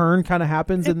 Like the turn kind of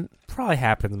happens, and probably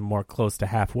happens more close to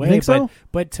halfway. You think so?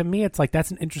 But to me, it's like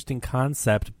that's an interesting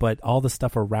concept. But all the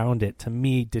stuff around it, to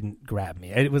me, didn't grab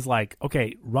me. It was like,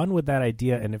 okay, run with that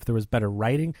idea, and if there was better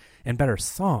writing and better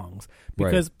songs,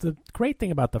 because the great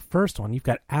thing about the first one, you've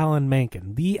got Alan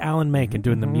Menken,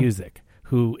 doing the music,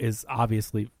 who is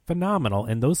obviously phenomenal,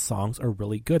 and those songs are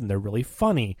really good, and they're really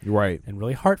funny, right, and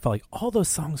really heartfelt. Like all those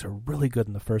songs are really good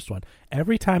in the first one.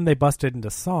 Every time they busted into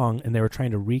song and they were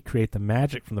trying to recreate the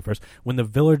magic from the first, when the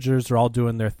villagers are all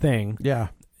doing their thing,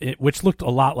 which looked a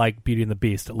lot like Beauty and the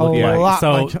Beast. It looked a lot.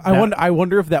 So like, I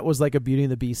wonder if that was like a Beauty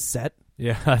and the Beast set.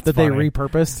 Yeah, that they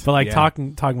repurposed. But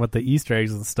talking about the Easter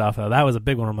eggs and stuff, that was a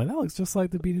big one. I'm like, that looks just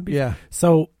like the Beauty and the Beast. Yeah.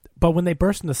 So. But when they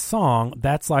burst into song,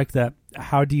 that's like that.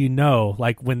 How do you know?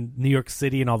 Like when New York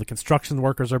City and all the construction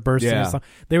workers are bursting into song,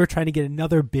 they were trying to get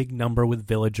another big number with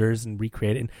villagers and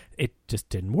recreate it, and it just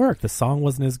didn't work. The song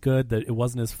wasn't as good. That it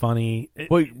wasn't as funny.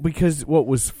 Because what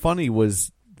was funny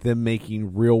was them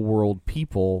making real world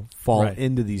people fall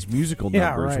into these musical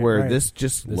numbers, where this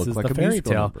looked like a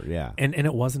musical number. Yeah, and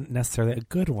it wasn't necessarily a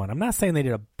good one. I'm not saying they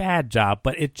did a bad job,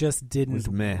 but it just didn't. It was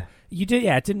meh. You did,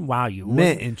 it didn't wow you.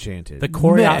 Enchanted. The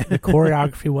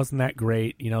choreography wasn't that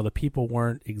great. You know, the people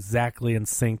weren't exactly in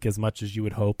sync as much as you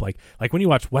would hope. Like when you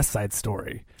watch West Side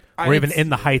Story, or even In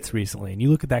the Heights recently, and you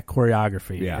look at that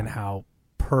choreography and how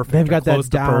perfect, they've got close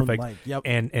that down, to perfect, yep.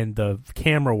 and the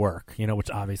camera work, which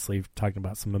obviously talking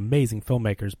about some amazing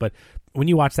filmmakers. But when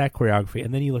you watch that choreography,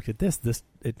 and then you looked at this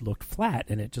it looked flat,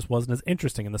 and it just wasn't as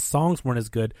interesting, and the songs weren't as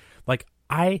good. Like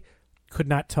I could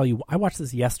not tell you. I watched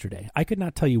this yesterday. I could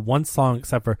not tell you one song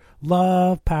except for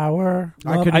 "Love Power."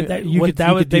 They played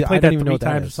that 3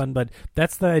 times or something, but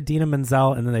that's the Idina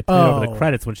Menzel, and then they put it over the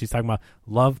credits when she's talking about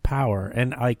 "Love Power,"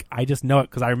 and I just know it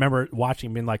because I remember watching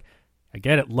and being like, I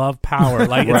get it, "Love Power."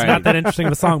 Like it's not that interesting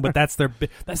of a song, but that's their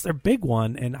big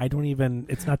one, and I don't even.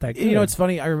 It's not that good. It's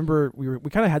funny. I remember we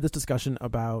kind of had this discussion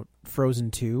about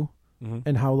Frozen 2.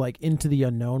 And how like Into the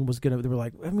Unknown was gonna. They were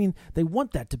like, I mean, they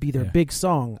want that to be their big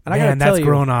song. And I gotta tell you,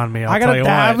 grown on me.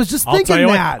 I was just thinking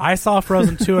that. I saw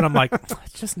Frozen 2, and I'm like,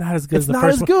 it's just not as good as the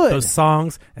first one. Good. Those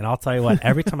songs, and I'll tell you what.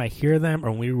 Every time I hear them, or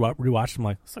when we rewatch them,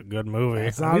 I'm like, it's a good movie.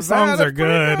 These songs are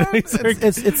good.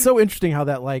 It's so interesting how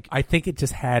that like. I think it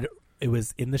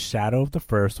was in the shadow of the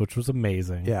first, which was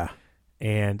amazing. Yeah,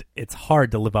 and it's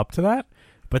hard to live up to that.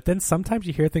 But then sometimes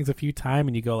you hear things a few times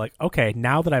and you go like, okay,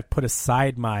 now that I've put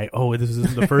aside my, this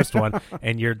isn't the first one,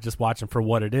 and you're just watching for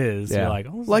what it is, you're like,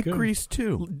 like Grease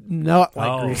 2. Not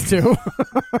like Grease 2.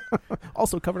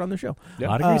 Also covered on the show. A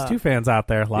lot of Grease 2 fans out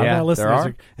there. A lot of our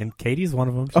listeners. And Katie's one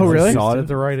of them. She's really? Saw it at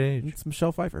the right age. It's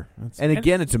Michelle Pfeiffer. And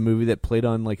again, it's a movie that played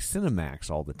on like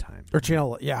Cinemax all the time. Or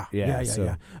Channel, yeah.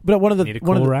 But one of the... Need a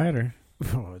cool rider.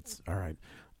 Oh, it's all right.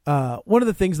 One of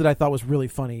the things that I thought was really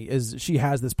funny is she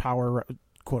has this power...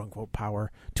 "quote unquote"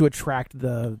 power to attract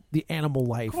the animal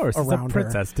life around it's a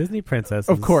princess, her. Disney princess,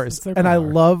 of course. And I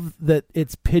love that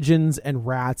it's pigeons and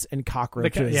rats and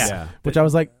cockroaches, which I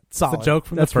was like, solid. It's a joke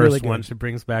from That's the first really one. She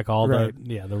brings back all the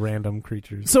random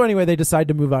creatures. So anyway, they decide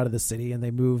to move out of the city and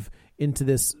they move into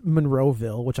this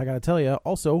Monroeville, which I got to tell you,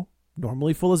 also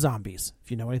normally full of zombies.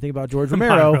 If you know anything about George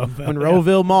Romero,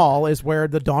 Monroeville Mall is where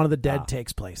the Dawn of the Dead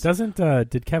takes place.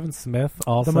 Did Kevin Smith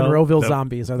also? The Monroeville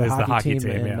Zombies are the hockey team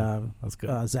in that's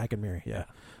good. Zack and Miri. Yeah,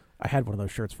 I had one of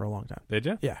those shirts for a long time. Did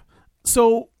you? Yeah.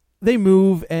 So they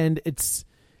move, and it's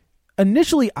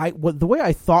initially the way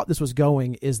I thought this was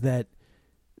going is that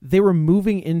they were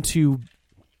moving into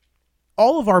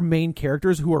all of our main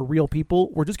characters who are real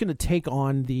people. We're just going to take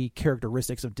on the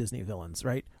characteristics of Disney villains,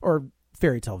 right? Or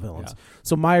fairy tale villains. Yeah.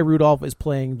 So Maya Rudolph is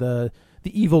playing the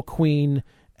evil queen,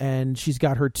 and she's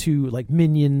got her two like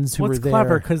minions who are there. What's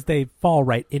clever because they fall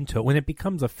right into it. When it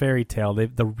becomes a fairy tale,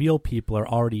 the real people are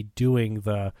already doing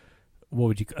the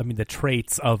the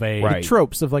traits of a the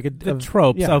tropes of like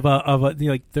of a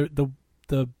like the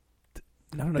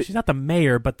I don't know. She's not the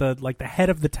mayor, but the head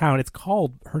of the town. It's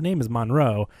called. Her name is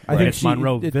Monroe. I think it's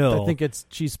Monroeville. I think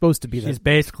she's supposed to be. She's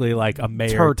basically like a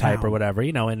mayor type town. or whatever,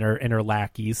 in her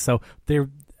lackeys. So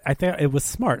I think it was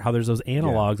smart how there's those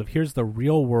analogs of here's the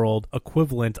real world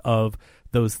equivalent of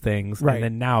those things, right. And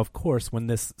then now, of course, when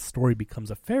this story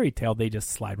becomes a fairy tale, they just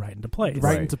slide right into place.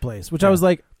 Into place. Which I was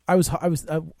like, I was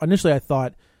initially I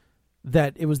thought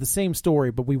that it was the same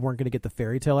story, but we weren't going to get the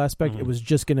fairy tale aspect. It was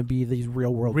just going to be these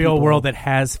real world that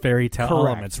has fairy tale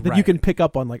elements that you can pick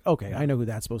up on. Like, okay, I know who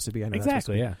that's supposed to be. I know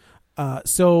exactly.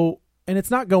 That's so, and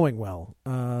it's not going well.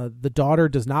 The daughter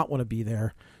does not want to be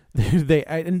there.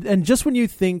 And just when you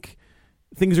think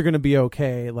things are going to be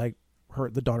okay, like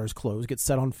the daughter's clothes get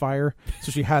set on fire,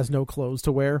 so she has no clothes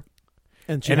to wear.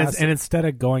 And instead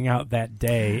of going out that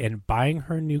day and buying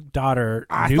her new daughter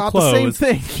new thought clothes, the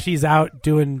same thing. She's out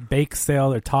doing bake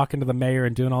sale or talking to the mayor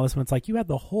and doing all this. And it's like you had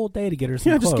the whole day to get her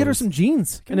some clothes. Just get her some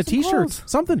jeans and a T-shirt, clothes.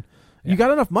 something. Yeah. You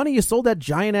got enough money. You sold that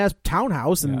giant ass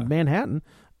townhouse in Manhattan.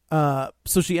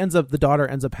 So the daughter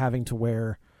ends up having to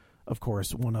wear, of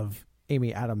course, one of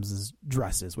Amy Adams'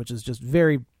 dresses, which is just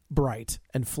very bright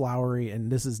and flowery,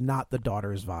 and this is not the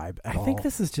daughter's vibe at all. I think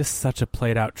this is just such a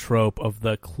played out trope of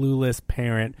the clueless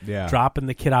parent dropping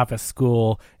the kid off at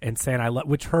school and saying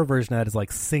which her version of that is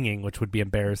like singing, which would be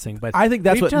embarrassing, but I think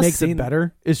that's what makes it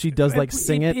better is she does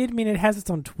sing it. I mean, it has its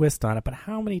own twist on it, but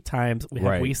how many times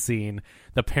have we seen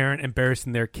the parent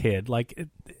embarrassing their kid? Like,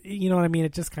 you know what I mean?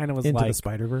 It just kind of was Into like the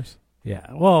Spider-Verse. Yeah,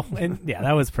 well, and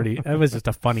that was just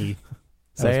a funny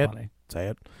Say it.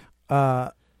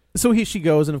 So she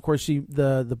goes, and of course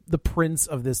the prince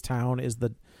of this town is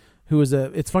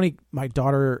it's funny, my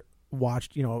daughter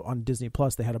watched, on Disney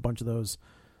Plus, they had a bunch of those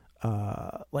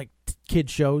kid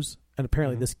shows, and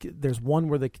apparently there's one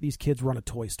where these kids run a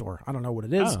toy store. I don't know what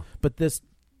it is, but this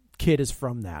kid is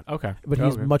from that. Okay. But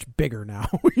he's much bigger now.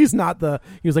 He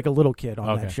was like a little kid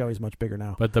on that show. He's much bigger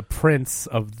now. But the prince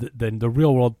of the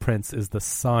real world prince is the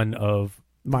son of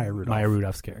Maya Rudolph. Maya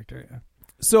Rudolph's character. Yeah.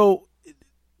 So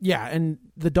yeah, and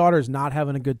the daughter's not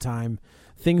having a good time.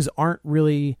 Things aren't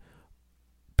really...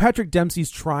 Patrick Dempsey's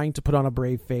trying to put on a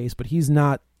brave face, but he's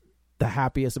not the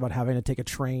happiest about having to take a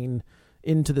train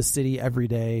into the city every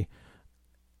day.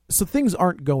 So things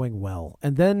aren't going well.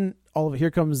 And then here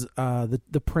comes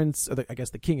the prince, or I guess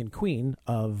the king and queen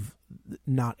of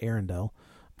not Arendelle.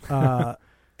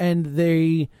 And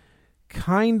they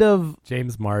kind of...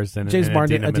 James Marsden and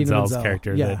Idina Menzel's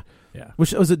character. Yeah. Yeah. Was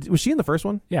she in the first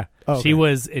one? Yeah. Oh, okay. She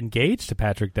was engaged to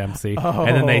Patrick Dempsey,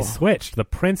 and then they switched. The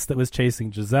prince that was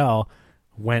chasing Giselle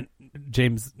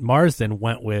James Marsden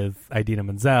went with Idina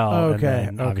Menzel, and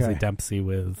then obviously Dempsey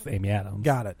with Amy Adams.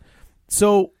 Got it.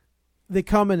 So they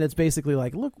come and it's basically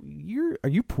like, look, are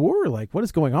you poor? Like, what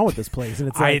is going on with this place? And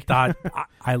it's like,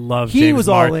 I love he James was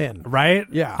all in, right?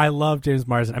 Yeah, I love James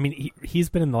Marsden. I mean, he's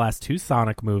been in the last 2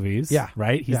 Sonic movies. Yeah,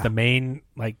 right. He's the main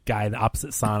guy, the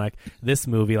opposite Sonic. This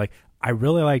movie, I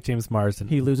really like James Marsden.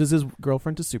 He loses his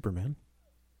girlfriend to Superman.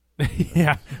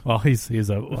 Yeah, well, he's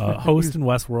a host in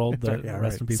Westworld.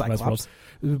 Rest in peace, Cyclops.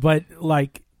 Westworld. But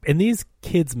in these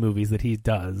kids movies that he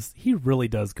does, he really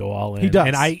does go all in. He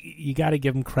does, and you got to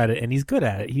give him credit, and he's good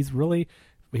at it.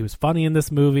 He was funny in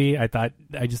this movie. I thought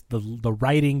the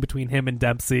writing between him and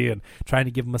Dempsey and trying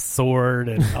to give him a sword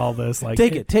and all this.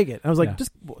 Take it. I was like, you're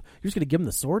just going to give him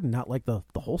the sword and not the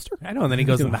holster? I know. And then he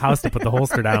goes in the house to put the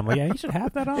holster down. I'm like, yeah, you should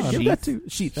have that on. Give that to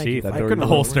Sheath. Thank you. I couldn't the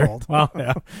holster. Well,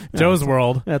 yeah. Joe's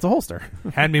World. Yeah, it's a holster.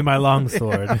 Hand me my long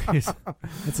sword.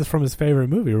 This is from his favorite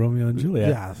movie, Romeo and Juliet.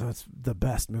 Yeah, that's the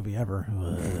best movie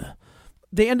ever.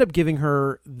 They end up giving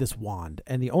her this wand,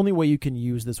 and the only way you can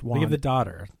use this wand... They give the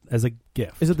daughter as a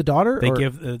gift. Is it the daughter? They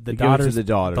give the daughter,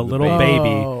 the little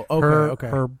baby,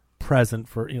 her present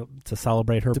for to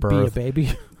celebrate her birth. Be a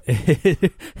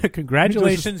baby.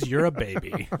 Congratulations, you're a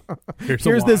baby.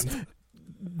 Here's this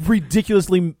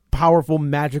ridiculously powerful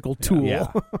magical tool.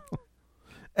 Yeah.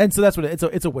 And so that's what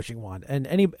it's a wishing wand,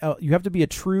 and you have to be a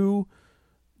true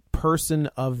person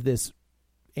of this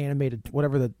animated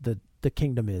whatever the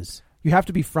kingdom is. You have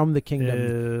to be from the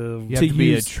kingdom. You have to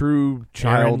be a true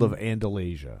child of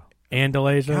Andalasia.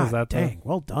 Andalasia? God, is that dang,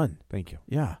 well done. Thank you.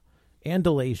 Yeah.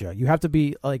 Andalasia. You have to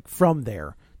be from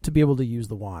there to be able to use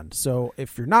the wand. So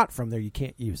if you're not from there, you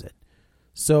can't use it.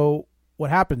 So what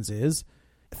happens is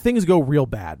things go real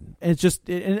bad. And it's just,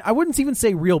 and I wouldn't even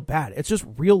say real bad. It's just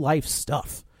real life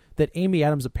stuff that Amy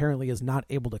Adams apparently is not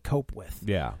able to cope with.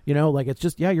 Yeah. Your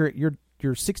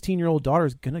 16-year-old daughter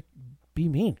is going to be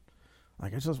mean.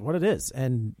 Like, it's just what it is.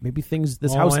 And maybe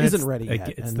this house isn't ready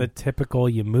yet. It's the typical,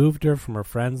 you moved her from her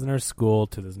friends in her school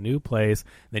to this new place,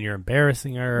 then you're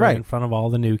embarrassing her in front of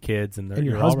all the new kids. And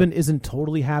your husband isn't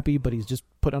totally happy, but he's just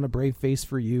put on a brave face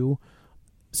for you.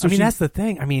 So that's the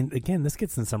thing. I mean, again, this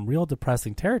gets in some real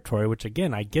depressing territory, which,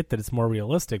 again, I get that it's more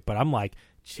realistic, but I'm like,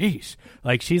 geez.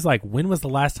 Like, she's like, when was the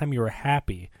last time you were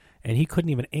happy? And he couldn't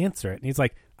even answer it. And he's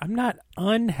like, I'm not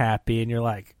unhappy. And you're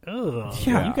like, oh,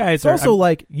 yeah. You guys it's also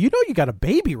like, you got a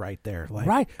baby right there. Like,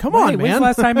 right. Come on, man. When's the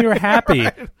last time you were happy?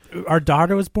 Our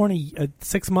daughter was born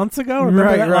 6 months ago.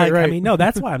 Remember that? Right. I mean, no,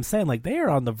 that's why I'm saying, like, they are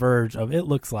on the verge of, it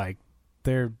looks like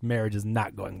their marriage is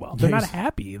not going well. They're not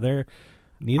happy.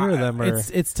 Neither of them are.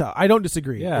 It's tough. I don't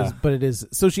disagree. Yeah. But it is.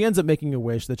 So she ends up making a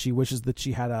wish that she wishes that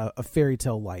she had a fairy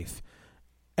tale life.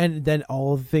 And then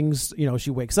all of the things, she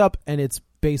wakes up and it's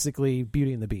basically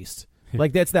Beauty and the Beast.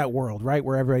 Like, that's that world, right?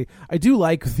 Where everybody. I do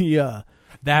like the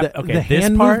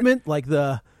hand movement, like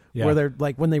where they're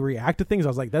like when they react to things. I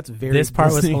was like, that's very. This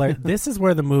part was hilarious. This is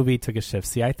where the movie took a shift.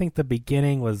 See, I think the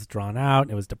beginning was drawn out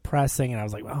and it was depressing, and I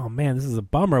was like, oh man, this is a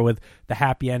bummer with the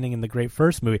happy ending in the great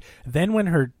first movie. Then when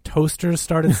her toasters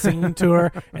started singing to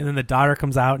her, and then the daughter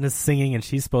comes out and is singing, and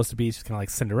she's supposed to be kind of like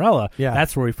Cinderella. Yeah,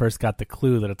 that's where we first got the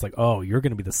clue that it's like, oh, you're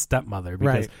going to be the stepmother,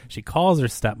 because she calls her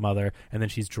stepmother, and then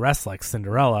she's dressed like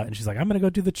Cinderella, and she's like, I'm going to go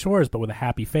do the chores, but with a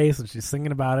happy face, and she's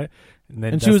singing about it.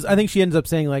 And she was. I think she ends up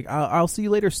saying like, "I'll see you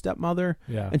later, stepmother."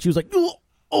 Yeah. And she was like,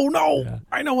 "Oh no,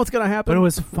 I know what's gonna happen." But it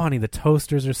was funny. The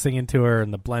toasters are singing to her,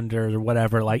 and the blenders or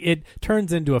whatever. Like, it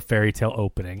turns into a fairy tale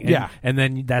opening. And, and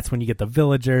then that's when you get the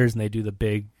villagers, and they do the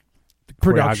big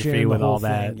production choreography with all thing,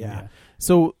 that. Yeah.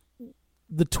 So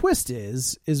the twist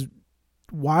is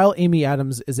while Amy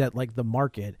Adams is at like the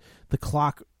market, the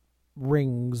clock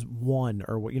rings 1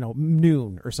 or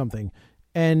noon or something.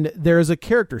 And there's a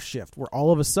character shift where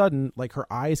all of a sudden, like, her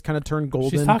eyes kind of turn golden.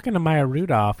 She's talking to Maya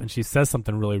Rudolph, and she says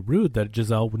something really rude that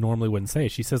Giselle normally wouldn't say.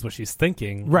 She says what she's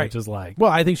thinking, which is like...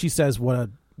 Well, I think she says what a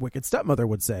wicked stepmother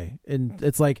would say. And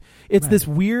it's like, it's this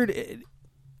weird...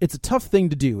 It's a tough thing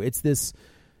to do. It's this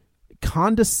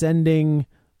condescending,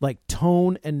 like,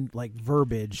 tone and, like,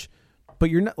 verbiage. But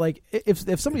you're not, like...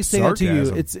 If somebody's saying that to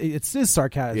you, it's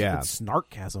sarcasm. Yeah. It's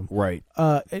snarkasm. Right.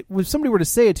 If somebody were to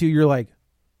say it to you, you're like...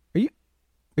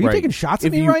 Are you taking shots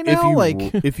at me right now?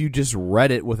 If you just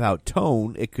read it without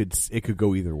tone, it could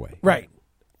go either way. Right.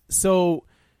 So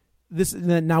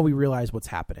now we realize what's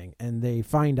happening, and they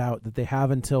find out that they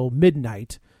have until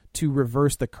midnight to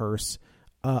reverse the curse.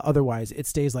 Otherwise, it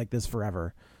stays like this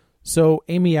forever. So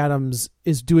Amy Adams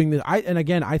is doing this. I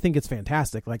think it's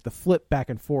fantastic. Like the flip back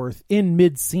and forth in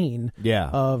mid scene.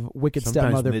 Of wicked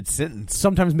stepmother.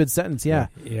 Sometimes mid sentence. Yeah.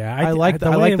 Yeah. I like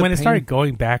the way when it started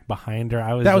going back behind her.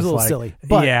 That was a little silly.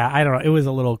 But I don't know. It was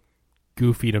a little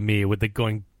goofy to me with the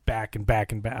going back and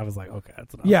back and back. I was like, okay,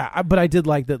 that's enough. Yeah, but I did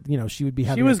like that. She would be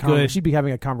having. She was good. She'd be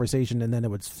having a conversation, and then it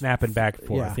would snapping back and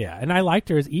forth. Yeah, and I liked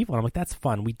her as evil. I'm like, that's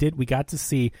fun. We got to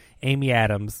see Amy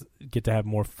Adams get to have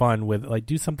more fun with, like,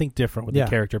 do something different with the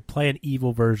character, play an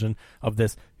evil version of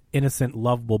this innocent,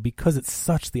 lovable, because it's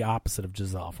such the opposite of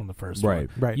Giselle from the first one.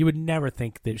 Right. You would never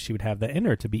think that she would have that in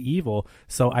her to be evil.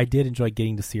 So I did enjoy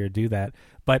getting to see her do that.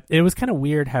 But it was kind of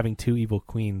weird having two evil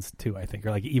queens too. I think,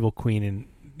 or like evil queen and.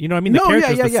 You know what I mean? The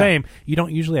character's the same. You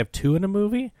don't usually have two in a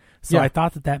movie. So I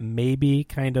thought that maybe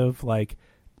kind of like,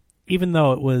 even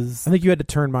though it was... I think you had to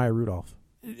turn Maya Rudolph.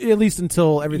 At least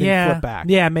until everything flipped back.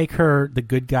 Yeah, make her the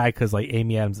good guy because like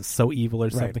Amy Adams is so evil or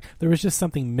something. Right. There was just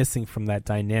something missing from that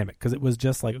dynamic because it was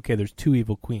just like, okay, there's two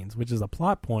evil queens, which is a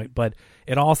plot point, but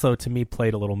it also, to me,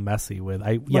 played a little messy with...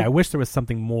 I wish there was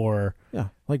something more... Yeah,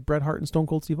 like Bret Hart and Stone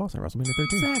Cold Steve Austin at WrestleMania 13.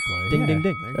 Exactly. Ding, ding,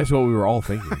 ding. That's what we were all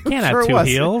thinking. Can't have two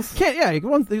heels. Can't. Yeah,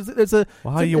 there's a.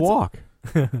 Well, how do you walk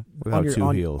without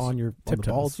two heels? On your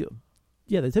balls.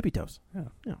 Yeah, the tippy toes. Yeah.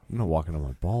 I'm not walking on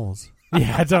my balls.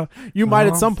 Yeah, don't. You might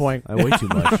at some point. I weigh too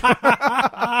much.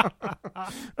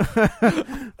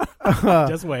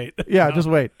 Just wait. Yeah, just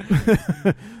wait.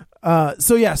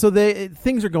 So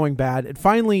things are going bad, and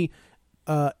finally,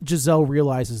 Giselle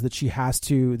realizes that she has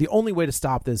to. The only way to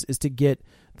stop this is to get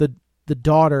the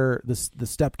daughter, the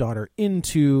stepdaughter,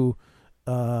 into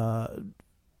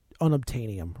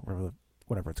unobtainium,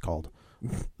 whatever it's called.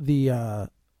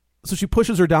 So she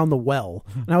pushes her down the well,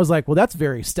 and I was like, "Well, that's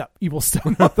very evil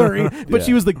stepmother." But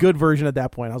she was the good version at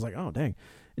that point. I was like, "Oh, dang!"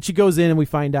 And she goes in, and we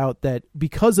find out that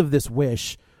because of this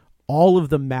wish, all of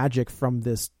the magic from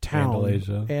this town,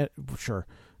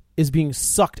 is being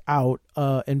sucked out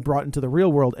and brought into the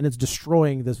real world, and it's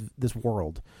destroying this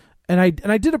world. And I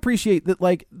did appreciate that,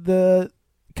 like the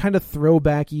kind of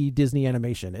throwbacky Disney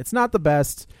animation. It's not the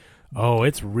best. Oh,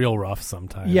 it's real rough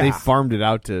sometimes. Yeah. They farmed it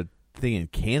out to thing in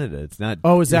Canada. It's not.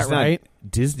 Oh, is that it's not right?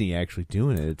 Disney actually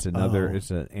doing it. It's another.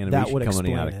 It's an animation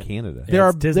coming out of Canada. There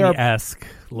are Disney-esque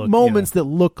moments that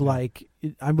look like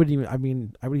I would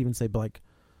even say like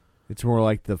it's more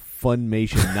like the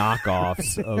Funimation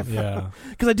knockoffs of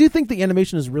because I do think the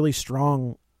animation is really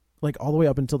strong, like all the way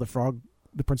up until the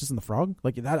Princess and the Frog.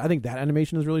 Like that, I think that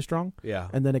animation is really strong. Yeah,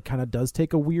 and then it kind of does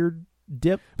take a weird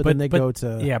dip, but then they go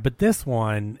to but this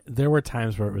one there were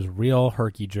times where it was real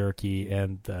herky jerky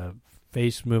and the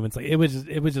face movements, like it was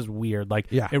just weird.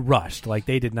 Like it rushed. Like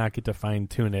they did not get to fine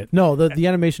tune it. No, the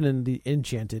animation in the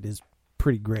Enchanted is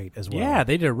pretty great as well. Yeah,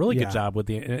 they did a really good job with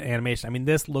the animation. I mean,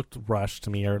 this looked rushed to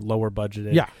me or lower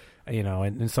budgeted. Yeah. You know,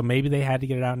 and so maybe they had to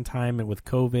get it out in time, and with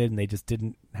COVID, and they just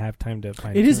didn't have time to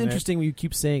find it. It is interesting when you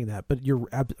keep saying that, but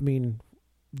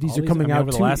these are coming out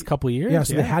over the last couple of years. Yeah,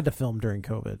 so they had to film during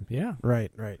COVID. Yeah.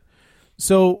 Right.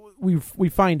 So we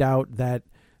find out that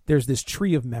there's this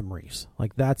tree of memories.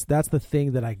 Like that's the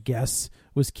thing that I guess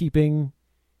was keeping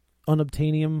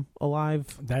Unobtainium alive.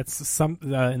 That's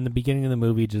in the beginning of the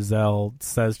movie, Giselle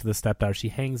says to the stepdaughter, she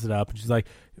hangs it up and she's like,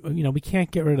 we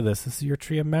can't get rid of this. This is your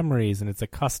tree of memories, and it's a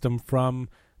custom from.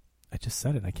 I just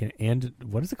said it. I can't. And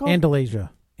what is it called?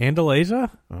 Andalasia. Andalasia?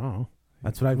 Oh,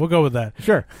 that's we'll go with that.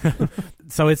 Sure.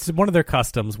 So it's one of their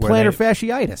customs where plantar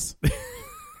fasciitis.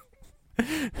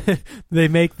 They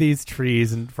make these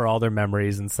trees and for all their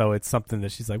memories, and so it's something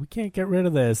that she's like, we can't get rid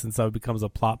of this, and so it becomes a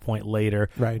plot point later,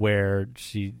 where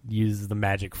she uses the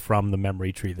magic from the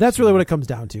memory tree. That's really what it comes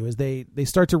down to. Is they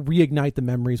start to reignite the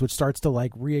memories, which starts to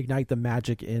like reignite the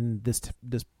magic in this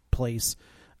place.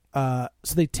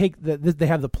 So they take they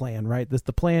have the plan, right?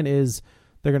 The plan is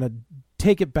they're gonna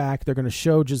take it back. They're gonna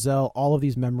show Giselle all of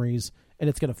these memories, and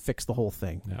it's gonna fix the whole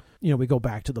thing. Yeah. We go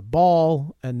back to the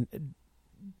ball and.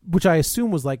 Which I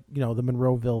assume was like, the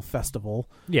Monroeville Festival.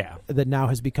 Yeah. That now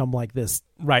has become like this.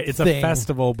 Right. It's thing. A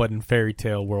festival, but in fairy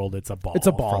tale world, it's a ball. It's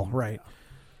a ball, right.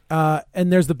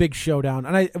 And there's the big showdown.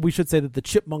 And we should say that the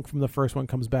chipmunk from the first one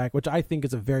comes back, which I think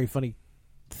is a very funny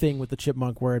thing with the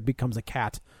chipmunk where it becomes a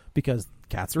cat because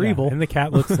cats are evil. And the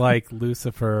cat looks like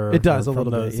Lucifer. It does a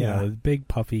little bit, yeah. Big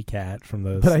puffy cat from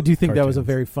those. But I do think cartoons. that was a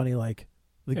very funny, like,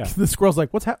 the squirrel's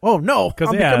like, what's happening? Oh, no,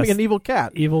 I'm becoming an evil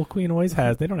cat. Evil Queen always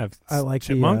has. They don't have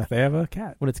chipmunk. They have a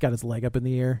cat. When it's got its leg up in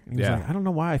the air. And he's like, I don't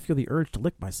know why I feel the urge to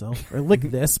lick myself or lick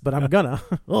this, but I'm gonna.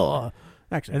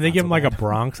 Actually, and they give him like a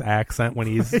Bronx accent when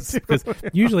he's because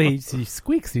usually he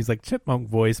squeaks. He's like chipmunk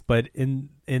voice, but in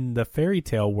the fairy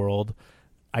tale world,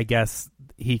 I guess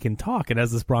he can talk and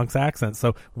has this Bronx accent.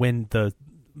 So when the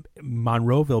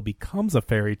Monroeville becomes a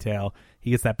fairy tale,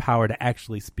 he gets that power to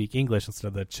actually speak English instead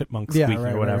of the chipmunk speaking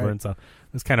or whatever. And so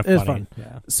it's kind of funny. Fun.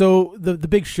 Yeah. So the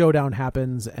big showdown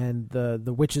happens, and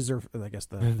the witches are, I guess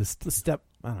the step.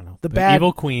 I don't know. The bad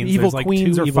evil queens. The evil like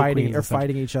queens two are evil fighting. Queens Are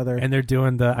fighting each other, and they're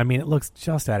doing the. I mean, it looks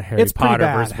just at Harry Potter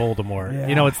versus Voldemort.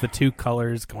 Yeah. It's the two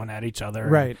colors going at each other,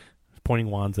 right?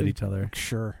 Pointing wands at each other.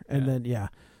 Sure, and then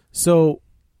so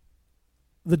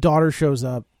the daughter shows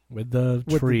up. With the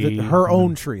tree. Her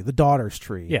own tree, the daughter's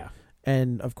tree. Yeah.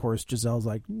 And, of course, Giselle's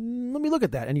like, let me look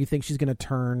at that. And you think she's going to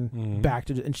turn back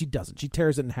to... And she doesn't. She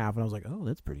tears it in half. And I was like, oh,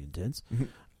 that's pretty intense.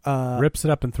 Rips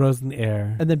it up and throws it in the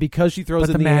air. And then because she throws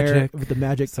it in the air, the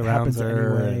magic surrounds happens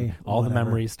her. Anyway. All the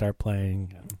memories start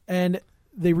playing. And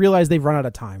they realize they've run out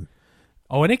of time.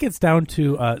 Oh, and it gets down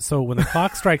to, so when the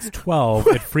clock strikes 12,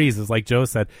 it freezes, like Joe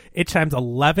said. It chimes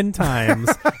 11 times,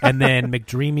 and then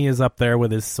McDreamy is up there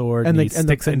with his sword, and he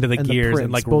sticks it into the gears,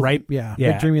 and like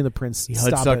McDreamy and the prince he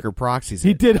Hudsucker proxies it.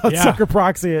 He did Hudsucker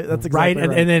proxy it. That's exactly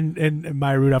right. And then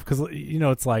Maya Rudolph, because,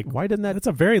 it's like, why didn't that? It's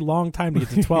a very long time to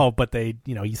get to 12, but he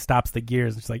stops the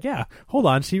gears, and she's like, hold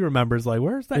on. She remembers, like,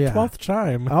 where's that 12th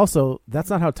chime? Also, that's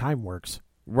not how time works.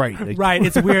 Right. Right.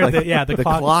 It's weird that, the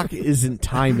clock isn't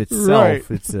time itself. Right.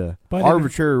 It's a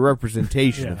arbitrary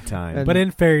representation of time. But in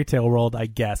fairy tale world, I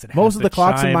guess it has most of the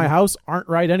clocks chime. in my house aren't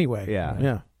right anyway.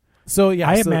 Yeah. So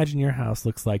I imagine your house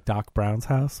looks like Doc Brown's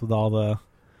house with all the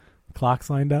clocks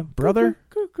lined up. Brother,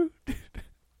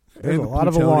 there's a lot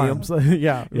of alarms.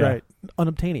 Yeah. Right.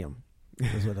 Unobtainium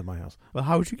is what's in my house. Well,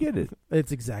 how would you get it?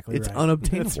 It's exactly it's right.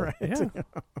 Unobtainable. That's right. Yeah.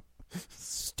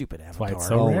 Stupid Avatar. That's why it's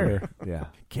so rare. Yeah.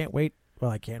 Can't wait. Well,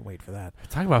 I can't wait for that.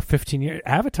 Talk about 15 years.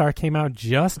 Avatar came out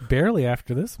just barely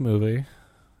after this movie.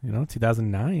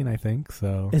 2009, I think.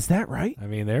 So is that right? I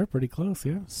mean, they're pretty close.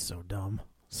 Yeah. So dumb.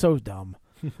 So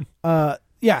they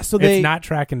it's not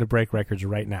tracking to break records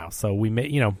right now. So we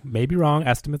may be wrong.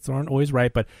 Estimates aren't always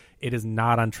right, but it is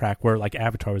not on track. Where like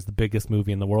Avatar was the biggest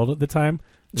movie in the world at the time.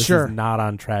 This is not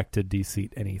on track to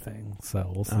de-seat anything.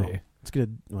 So we'll see. Oh, it's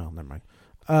good. Well, never mind.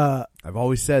 I've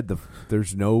always said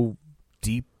there's no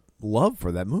deep love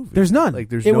for that movie. There's none. Like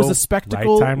there's it no was a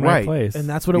spectacle, right time, right place, and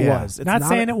that's what it was. It's not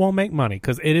saying it won't make money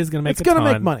because it is going to make. It's going to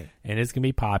make money, and it's going to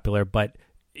be popular. But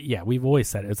yeah, we've always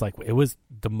said it. It's like it was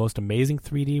the most amazing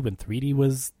 3D when 3D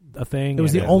was a thing. It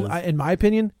was the only, in my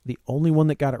opinion, the only one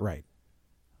that got it right.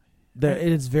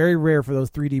 It's very rare for those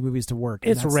 3D movies to work.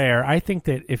 It's rare. I think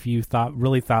that if you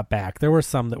really thought back, there were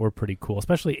some that were pretty cool,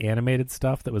 especially animated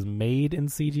stuff that was made in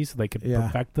CG so they could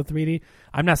perfect the 3D.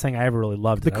 I'm not saying I ever really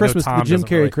loved it. The Jim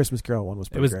Carrey Christmas Carol one was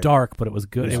pretty great. Dark, but it was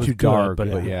good. It was too dark, but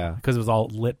because it was all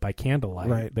lit by candlelight.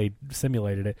 Right. They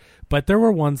simulated it. But there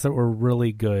were ones that were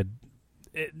really good,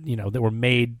 that were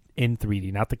made in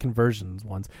 3D, not the conversions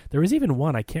ones. There was even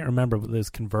one, I can't remember, that was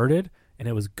converted, and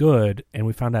it was good, and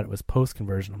we found out it was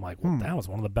post-conversion. I'm like, well, that was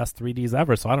one of the best 3Ds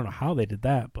ever, so I don't know how they did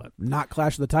that. But not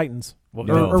Clash of the Titans. Well,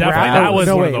 definitely, that was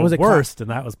one of the worst,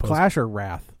 and that was Clash or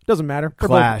Wrath. Doesn't matter.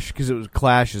 Clash, because it was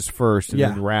Clash's first,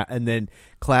 and then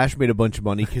Clash made a bunch of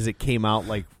money because it came out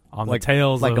like on the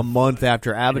tails like of, a month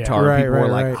after Avatar. People were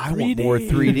like, I want more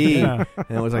 3D.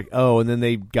 And it was like, and then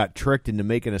they got tricked into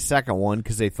making a second one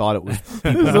because they thought it was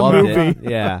people loved it.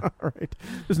 Yeah. Right.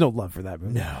 There's no love for that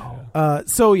movie. No.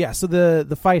 So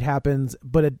the fight happens,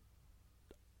 but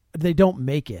they don't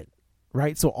make it,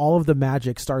 right? So all of the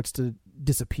magic starts to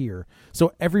disappear.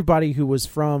 So everybody who was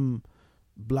from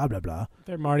blah blah blah,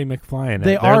 they're Marty McFly.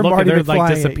 They are Marty McFly. They're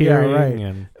like disappearing.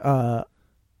 Yeah, right.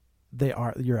 They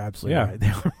are. You're absolutely right. They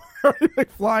are Marty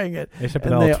McFlying it. They should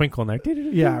put a little twinkle in there.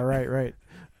 Yeah, right.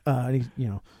 And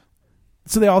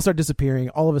so they all start disappearing.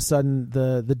 All of a sudden,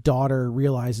 the daughter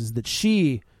realizes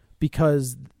that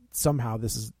because somehow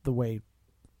this is the way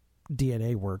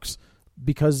DNA works,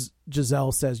 because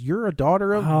Giselle says you're a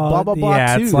daughter of blah blah blah.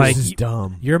 Yeah, too. it's like this is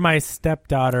dumb. You're my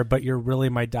stepdaughter, but you're really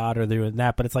my daughter doing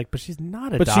that. But it's like, but she's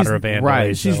not a daughter of Andalisa.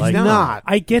 Right, she's like, not.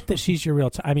 I get that she's your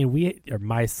real. I mean,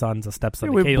 my son's a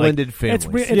stepson. We're blended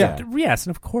families. Yes,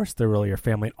 and of course they're really your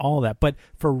family and all that. But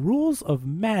for rules of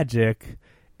magic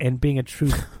and being a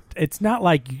true, it's not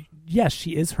like yes,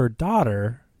 she is her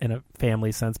daughter in a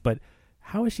family sense, but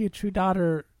how is she a true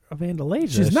daughter of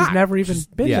Andalasia? She's never even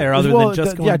been there other than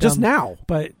just going just now.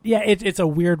 But it's a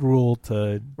weird rule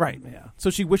to Yeah. So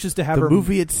she wishes to have the her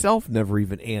movie itself never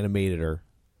even animated her.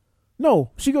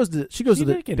 No, she goes in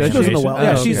the well.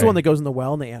 Yeah, she's the one that goes in the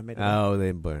well, and they animate her.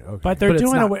 Oh, but they're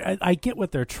doing. I get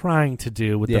what they're trying to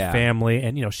do with the family,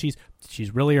 and she's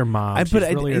really her mom. I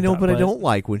don't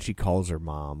like when she calls her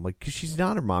mom, like, because she's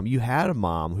not her mom. You had a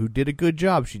mom who did a good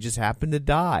job. She just happened to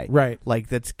die. Right. Like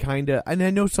that's kind of, and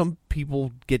I know some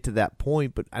people get to that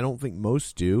point, but I don't think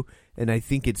most do. And I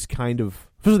think it's kind of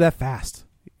especially that fast.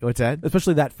 What's that?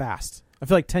 Especially that fast. I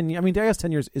feel like 10 years. I mean, I guess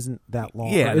 10 years isn't that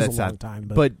long. Yeah, that's a long time.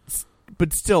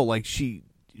 But still, like she,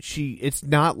 it's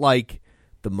not like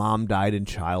the mom died in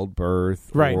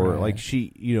childbirth, right? Or like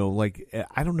she, like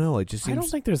I don't know. It just seems. I don't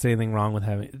think there's anything wrong with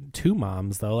having two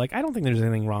moms, though. Like I don't think there's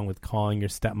anything wrong with calling your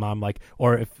stepmom, like,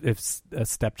 or if a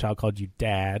stepchild called you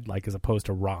dad, like as opposed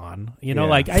to Ron.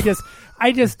 Like I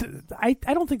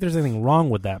don't think there's anything wrong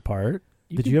with that part.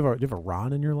 Did you have a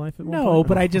Ron in your life at one point? No,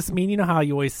 but I just mean, how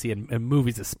you always see in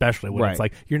movies, especially when it's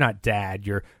like you're not dad,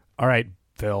 you're all right,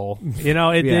 Phil.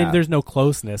 There's no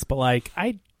closeness, but like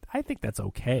I think that's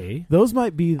okay. Those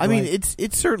might be. I mean,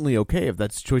 it's certainly okay if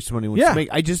that's a choice somebody wants to make.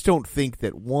 I just don't think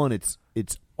that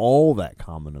it's all that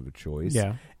common of a choice.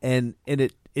 Yeah, and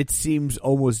it seems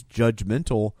almost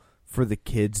judgmental for the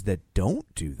kids that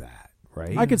don't do that.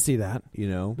 Right, I could see that.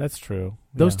 That's true.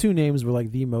 Those two names were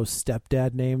like the most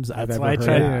stepdad names I've ever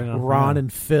heard. Ron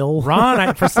and Phil.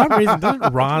 Ron, for some reason,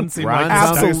 doesn't Ron seem like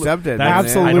stepdad?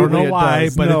 Absolutely, I don't know why,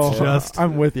 but it's just.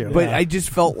 I'm with you. But I just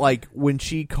felt like when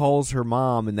she calls her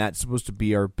mom, and that's supposed to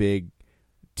be our big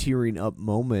tearing up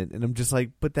moment, and I'm just like,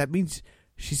 but that means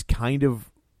she's kind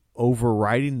of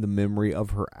overriding the memory of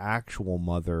her actual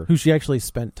mother, who she actually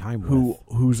spent time with,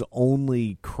 whose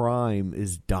only crime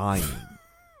is dying.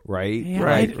 Right? Yeah,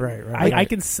 right.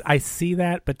 I see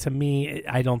that, but to me,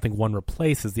 I don't think one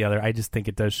replaces the other. I just think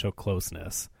it does show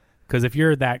closeness. Because if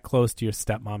you're that close to your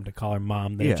stepmom to call her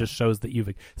mom, then it just shows that you've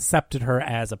accepted her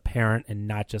as a parent and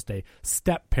not just a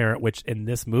step parent, which in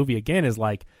this movie, again, is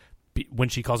like when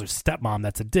she calls her stepmom,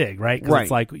 that's a dig, right? Because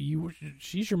it's like,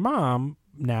 she's your mom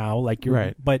now, like you're,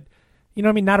 right. But you know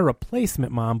what I mean? Not a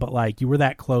replacement mom, but like you were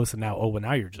that close, and now,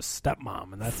 now you're just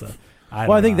stepmom, and that's a.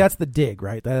 I think that's the dig,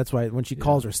 right? That's why when she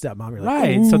calls her stepmom, you're like,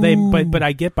 right. Ooh. So but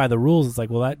I get by the rules. It's like,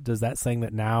 well, does that saying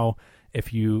that now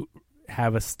if you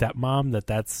have a stepmom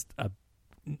that's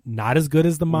not as good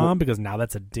as the mom because now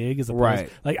that's a dig as opposed, right?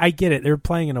 Like I get it. They're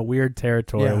playing in a weird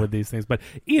territory with these things, but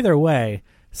either way,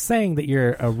 saying that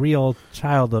you're a real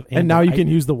child of and now you can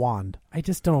use the wand. I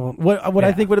just don't. What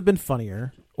I think would have been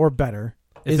funnier or better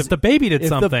is if the baby did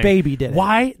something. If the baby did it.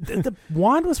 Why? The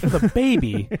wand was for the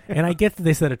baby. And I get that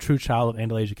they said a true child of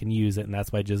Andalasia can use it, and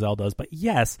that's why Giselle does. But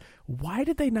yes, why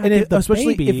did they not give the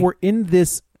especially baby? if we're in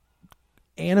this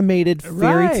animated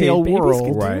fairy tale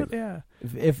world. Right. Yeah.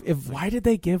 If why did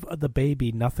they give the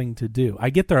baby nothing to do?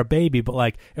 I get they're a baby, but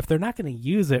like if they're not going to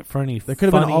use it for any, there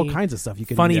could have been all kinds of stuff you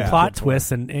could funny plot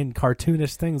twists and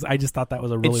cartoonish things. I just thought that was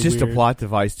a really. It's just weird... a plot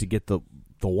device to get the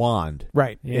wand,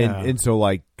 right? Yeah. And so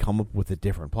like come up with a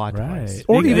different plot device,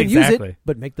 or even use it,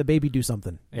 but make the baby do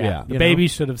something. Yeah, the baby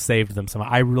should have saved them somehow.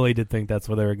 I really did think that's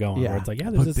where they were going. Yeah, where it's like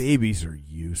but babies are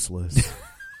useless.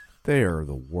 They are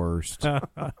the worst. I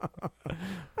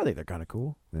think they're kind of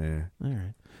cool. Yeah. All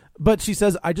right. But she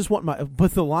says, I just want my...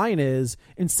 But the line is,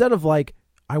 instead of like,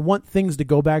 I want things to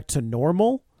go back to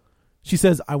normal, she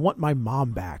says, I want my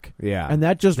mom back. Yeah. And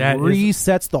that just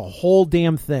resets the whole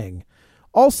damn thing.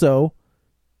 Also,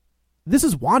 this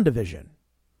is WandaVision.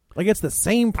 Like, it's the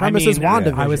same premise as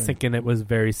WandaVision. I was thinking it was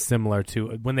very similar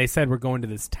to... When they said we're going to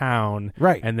this town...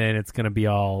 Right. And then it's going to be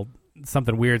all...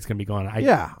 Something weird's going to be going on.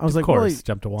 I was like, of course, really,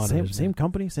 jumped to WandaVision. Same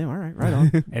company, same. All right, right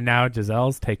on. And now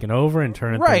Giselle's taken over and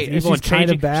turning right. things evil and she's kind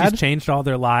of bad. She's changed all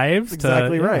their lives.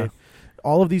 Exactly right.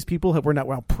 All of these people were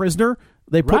not prisoner.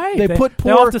 They put they put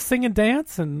poor. They all have to sing and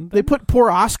dance, and they put poor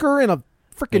Oscar in a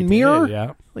freaking mirror.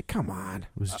 Yeah, like come on.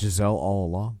 It was Giselle all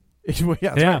along. That's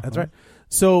right.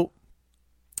 So,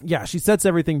 yeah, she sets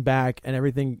everything back and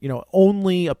everything.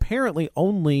 Apparently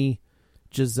only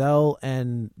Giselle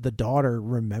and the daughter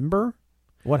remember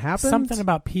what happened. Something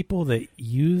about people that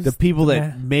use the people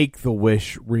that make the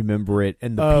wish remember it,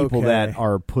 and the people that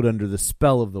are put under the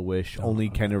spell of the wish only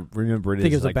kind of remember it. I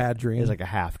think as it was a bad dream. It's like a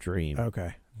half dream.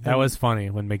 Okay. That was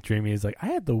funny when McDreamy is like, I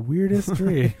had the weirdest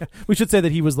dream. We should say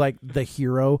that he was like the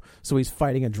hero, so he's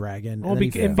fighting a dragon. Well,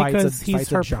 and because he's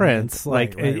her prince.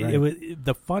 Like right. It was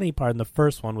the funny part in the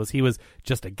first one was he was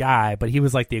just a guy, but he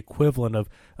was like the equivalent of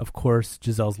course,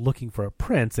 Giselle's looking for a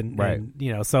prince, and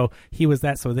so he was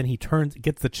that. So then he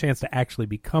gets the chance to actually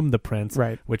become the prince,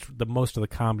 right? Which the most of the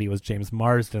comedy was James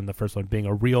Marsden, the first one being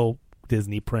a real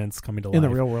Disney prince coming to life in the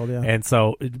real world, yeah. And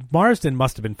so Marsden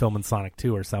must have been filming Sonic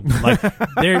 2 or something. Like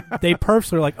they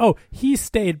perps were like, oh, he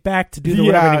stayed back to do the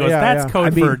whatever. And he goes, that's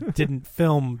code for didn't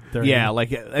film.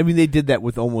 They did that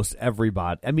with almost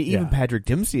everybody. I mean, even Patrick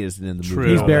Dempsey isn't in the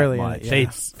movie. He's barely in it. They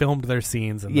filmed their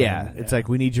scenes. And it's like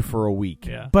we need you for a week.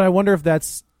 Yeah. But I wonder if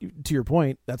that's, to your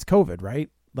point, that's COVID, right?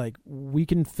 Like we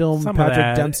can film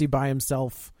Patrick Dempsey by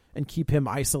himself and keep him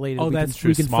isolated. That's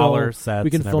true. Smaller sets. We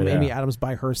can film Amy Adams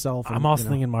by herself. I'm also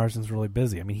thinking Marsden's really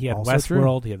busy. I mean, he had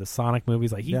Westworld, he had the Sonic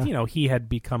movies. Like he had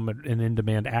become an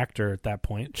in-demand actor at that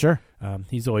point. Sure.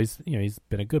 He's always, he's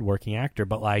been a good working actor,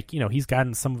 but like, he's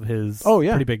gotten some of his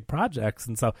pretty big projects,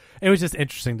 and so it was just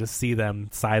interesting to see them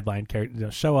sideline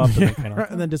characters show up and then kind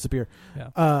of and then disappear.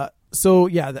 Yeah.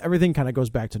 Everything kind of goes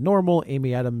back to normal.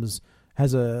 Amy Adams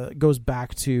goes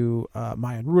back to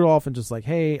Maya and Rudolph and just like,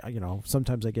 hey,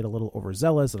 sometimes I get a little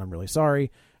overzealous and I'm really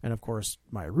sorry. And of course,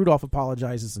 Maya Rudolph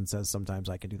apologizes and says sometimes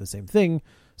I can do the same thing.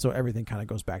 So everything kind of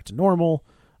goes back to normal.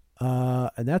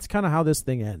 And that's kind of how this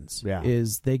thing ends. Yeah.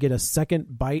 Is they get a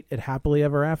second bite at Happily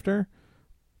Ever After.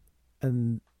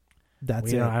 And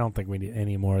that's it. I don't think we need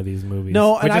any more of these movies.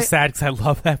 No, which is sad because I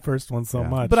love that first one so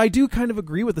much. But I do kind of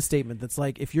agree with the statement that's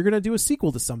like, if you're going to do a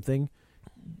sequel to something,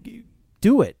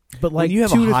 do it. But like when you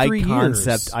have 2 a to high 3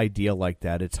 concept years. idea like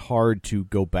that, it's hard to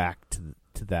go back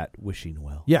to that wishing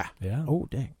well. Yeah. Oh,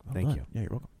 dang. Well Thank done. you. Yeah, you're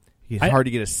welcome. It's hard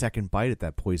to get a second bite at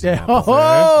that poison Yeah.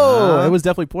 apple. It was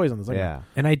definitely poison. Yeah.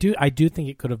 And I do think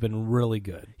it could have been really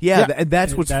good. Yeah, and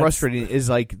that's what's frustrating is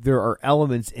like there are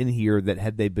elements in here that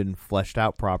had they been fleshed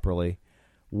out properly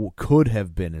could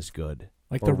have been as good.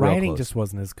 Like the writing just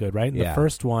wasn't as good, right? In the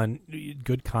first one,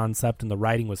 good concept, and the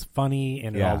writing was funny,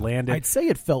 and it all landed. I'd say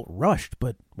it felt rushed,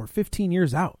 but we're 15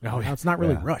 years out. Now it's not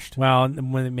really rushed. Well,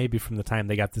 when maybe from the time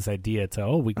they got this idea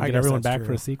to, we can get everyone back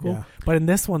for a sequel. Yeah. But in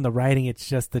this one, the writing, it's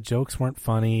just the jokes weren't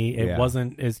funny. It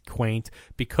wasn't as quaint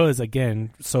because,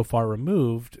 again, so far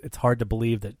removed, it's hard to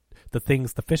believe that the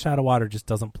fish out of water just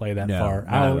doesn't play that far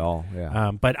not out at all.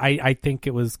 Yeah. But I think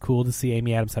it was cool to see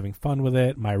Amy Adams having fun with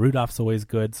it. Maya Rudolph's always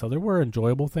good, so there were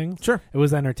enjoyable things. Sure, it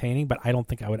was entertaining, but I don't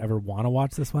think I would ever want to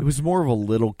watch this one. It was more of a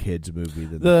little kids movie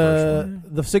than the first one.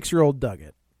 The 6-year-old dug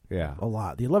it. Yeah, a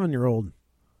lot. The 11-year-old,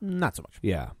 not so much.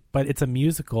 Yeah. but it's a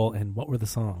musical, and what were the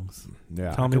songs?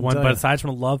 Yeah, tell me one. But aside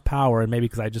from Love, Power, and maybe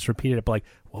because I just repeated it, but like,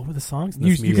 what were the songs in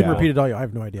this You can repeat it all. I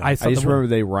have no idea. I just remember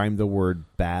they rhymed the word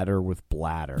batter with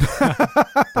bladder.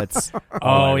 That's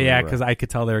because I could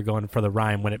tell they were going for the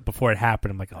rhyme before it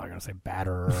happened. I'm like, I'm gonna say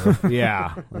batter.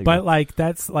 Yeah, but like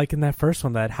that's like in that first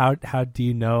one. That how do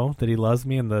you know that he loves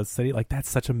me in the city? Like that's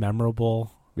such a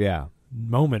memorable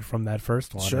moment from that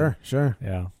first one. Sure.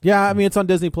 Yeah. I mean, it's on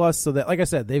Disney Plus, so that, like I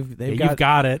said, they've you've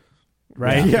got it.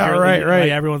 Right. Yeah. Right. Like,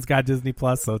 everyone's got Disney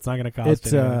Plus, so it's not going to cost.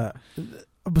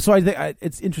 So I think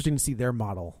it's interesting to see their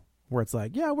model where it's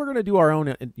like, we're going to do our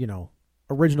own,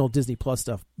 original Disney Plus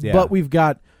stuff, but we've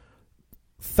got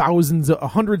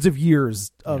hundreds of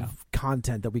years of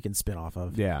content that we can spin off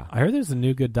of. Yeah, I heard there's a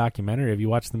new good documentary. Have you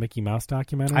watched the Mickey Mouse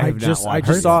documentary? I just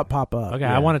saw it pop up. Okay,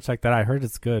 I want to check that. I heard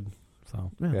it's good.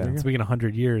 So speaking of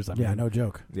 100 years, I mean, no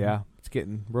joke. Yeah, it's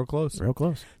getting real close.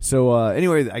 So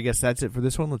anyway, I guess that's it for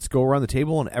this one. Let's go around the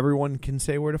table and everyone can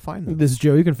say where to find them. This is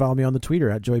Joe. You can follow me on the Twitter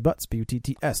at JoeyButts,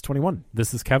 BUTTS21.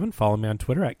 This is Kevin. Follow me on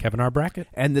Twitter at Kevin R. Brackett.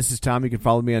 And this is Tom. You can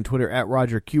follow me on Twitter at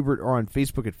Roger Kubert or on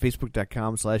Facebook at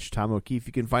Facebook.com/Tom O'Keefe.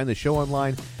 You can find the show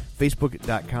online,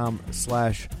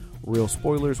 Facebook.com/Real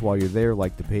Spoilers. While you're there,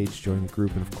 like the page, join the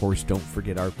group, and of course, don't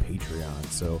forget our Patreon.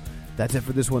 So that's it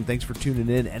for this one. Thanks for tuning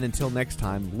in. And until next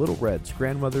time, Little Red's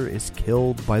grandmother is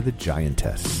killed by the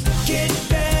giantess. Get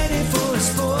ready for a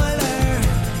spoiler.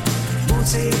 Won't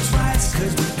say it twice,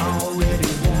 cause we already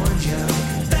warned you.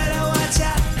 Better watch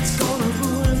out, it's gonna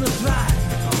ruin the plot.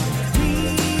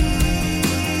 Real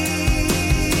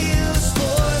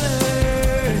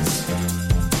spoilers.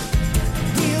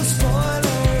 Real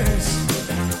spoilers.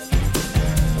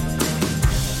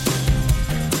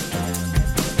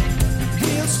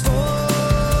 Real spoilers.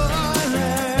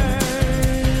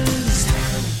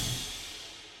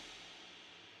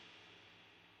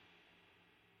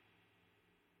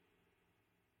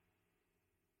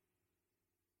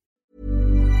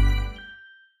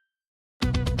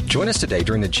 Join us today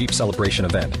during the Jeep Celebration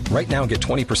event. Right now, get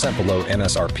 20% below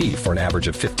MSRP for an average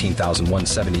of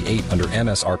 $15,178 under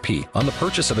MSRP on the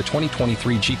purchase of a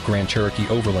 2023 Jeep Grand Cherokee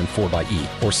Overland 4xE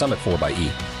or Summit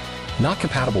 4xE. Not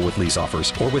compatible with lease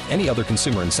offers or with any other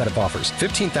consumer incentive offers.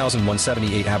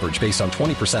 $15,178 average based on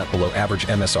 20% below average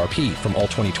MSRP from all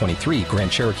 2023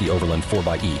 Grand Cherokee Overland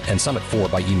 4xE and Summit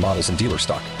 4xE models in dealer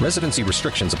stock. Residency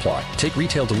restrictions apply. Take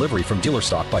retail delivery from dealer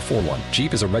stock by 4/1.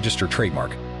 Jeep is a registered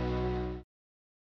trademark.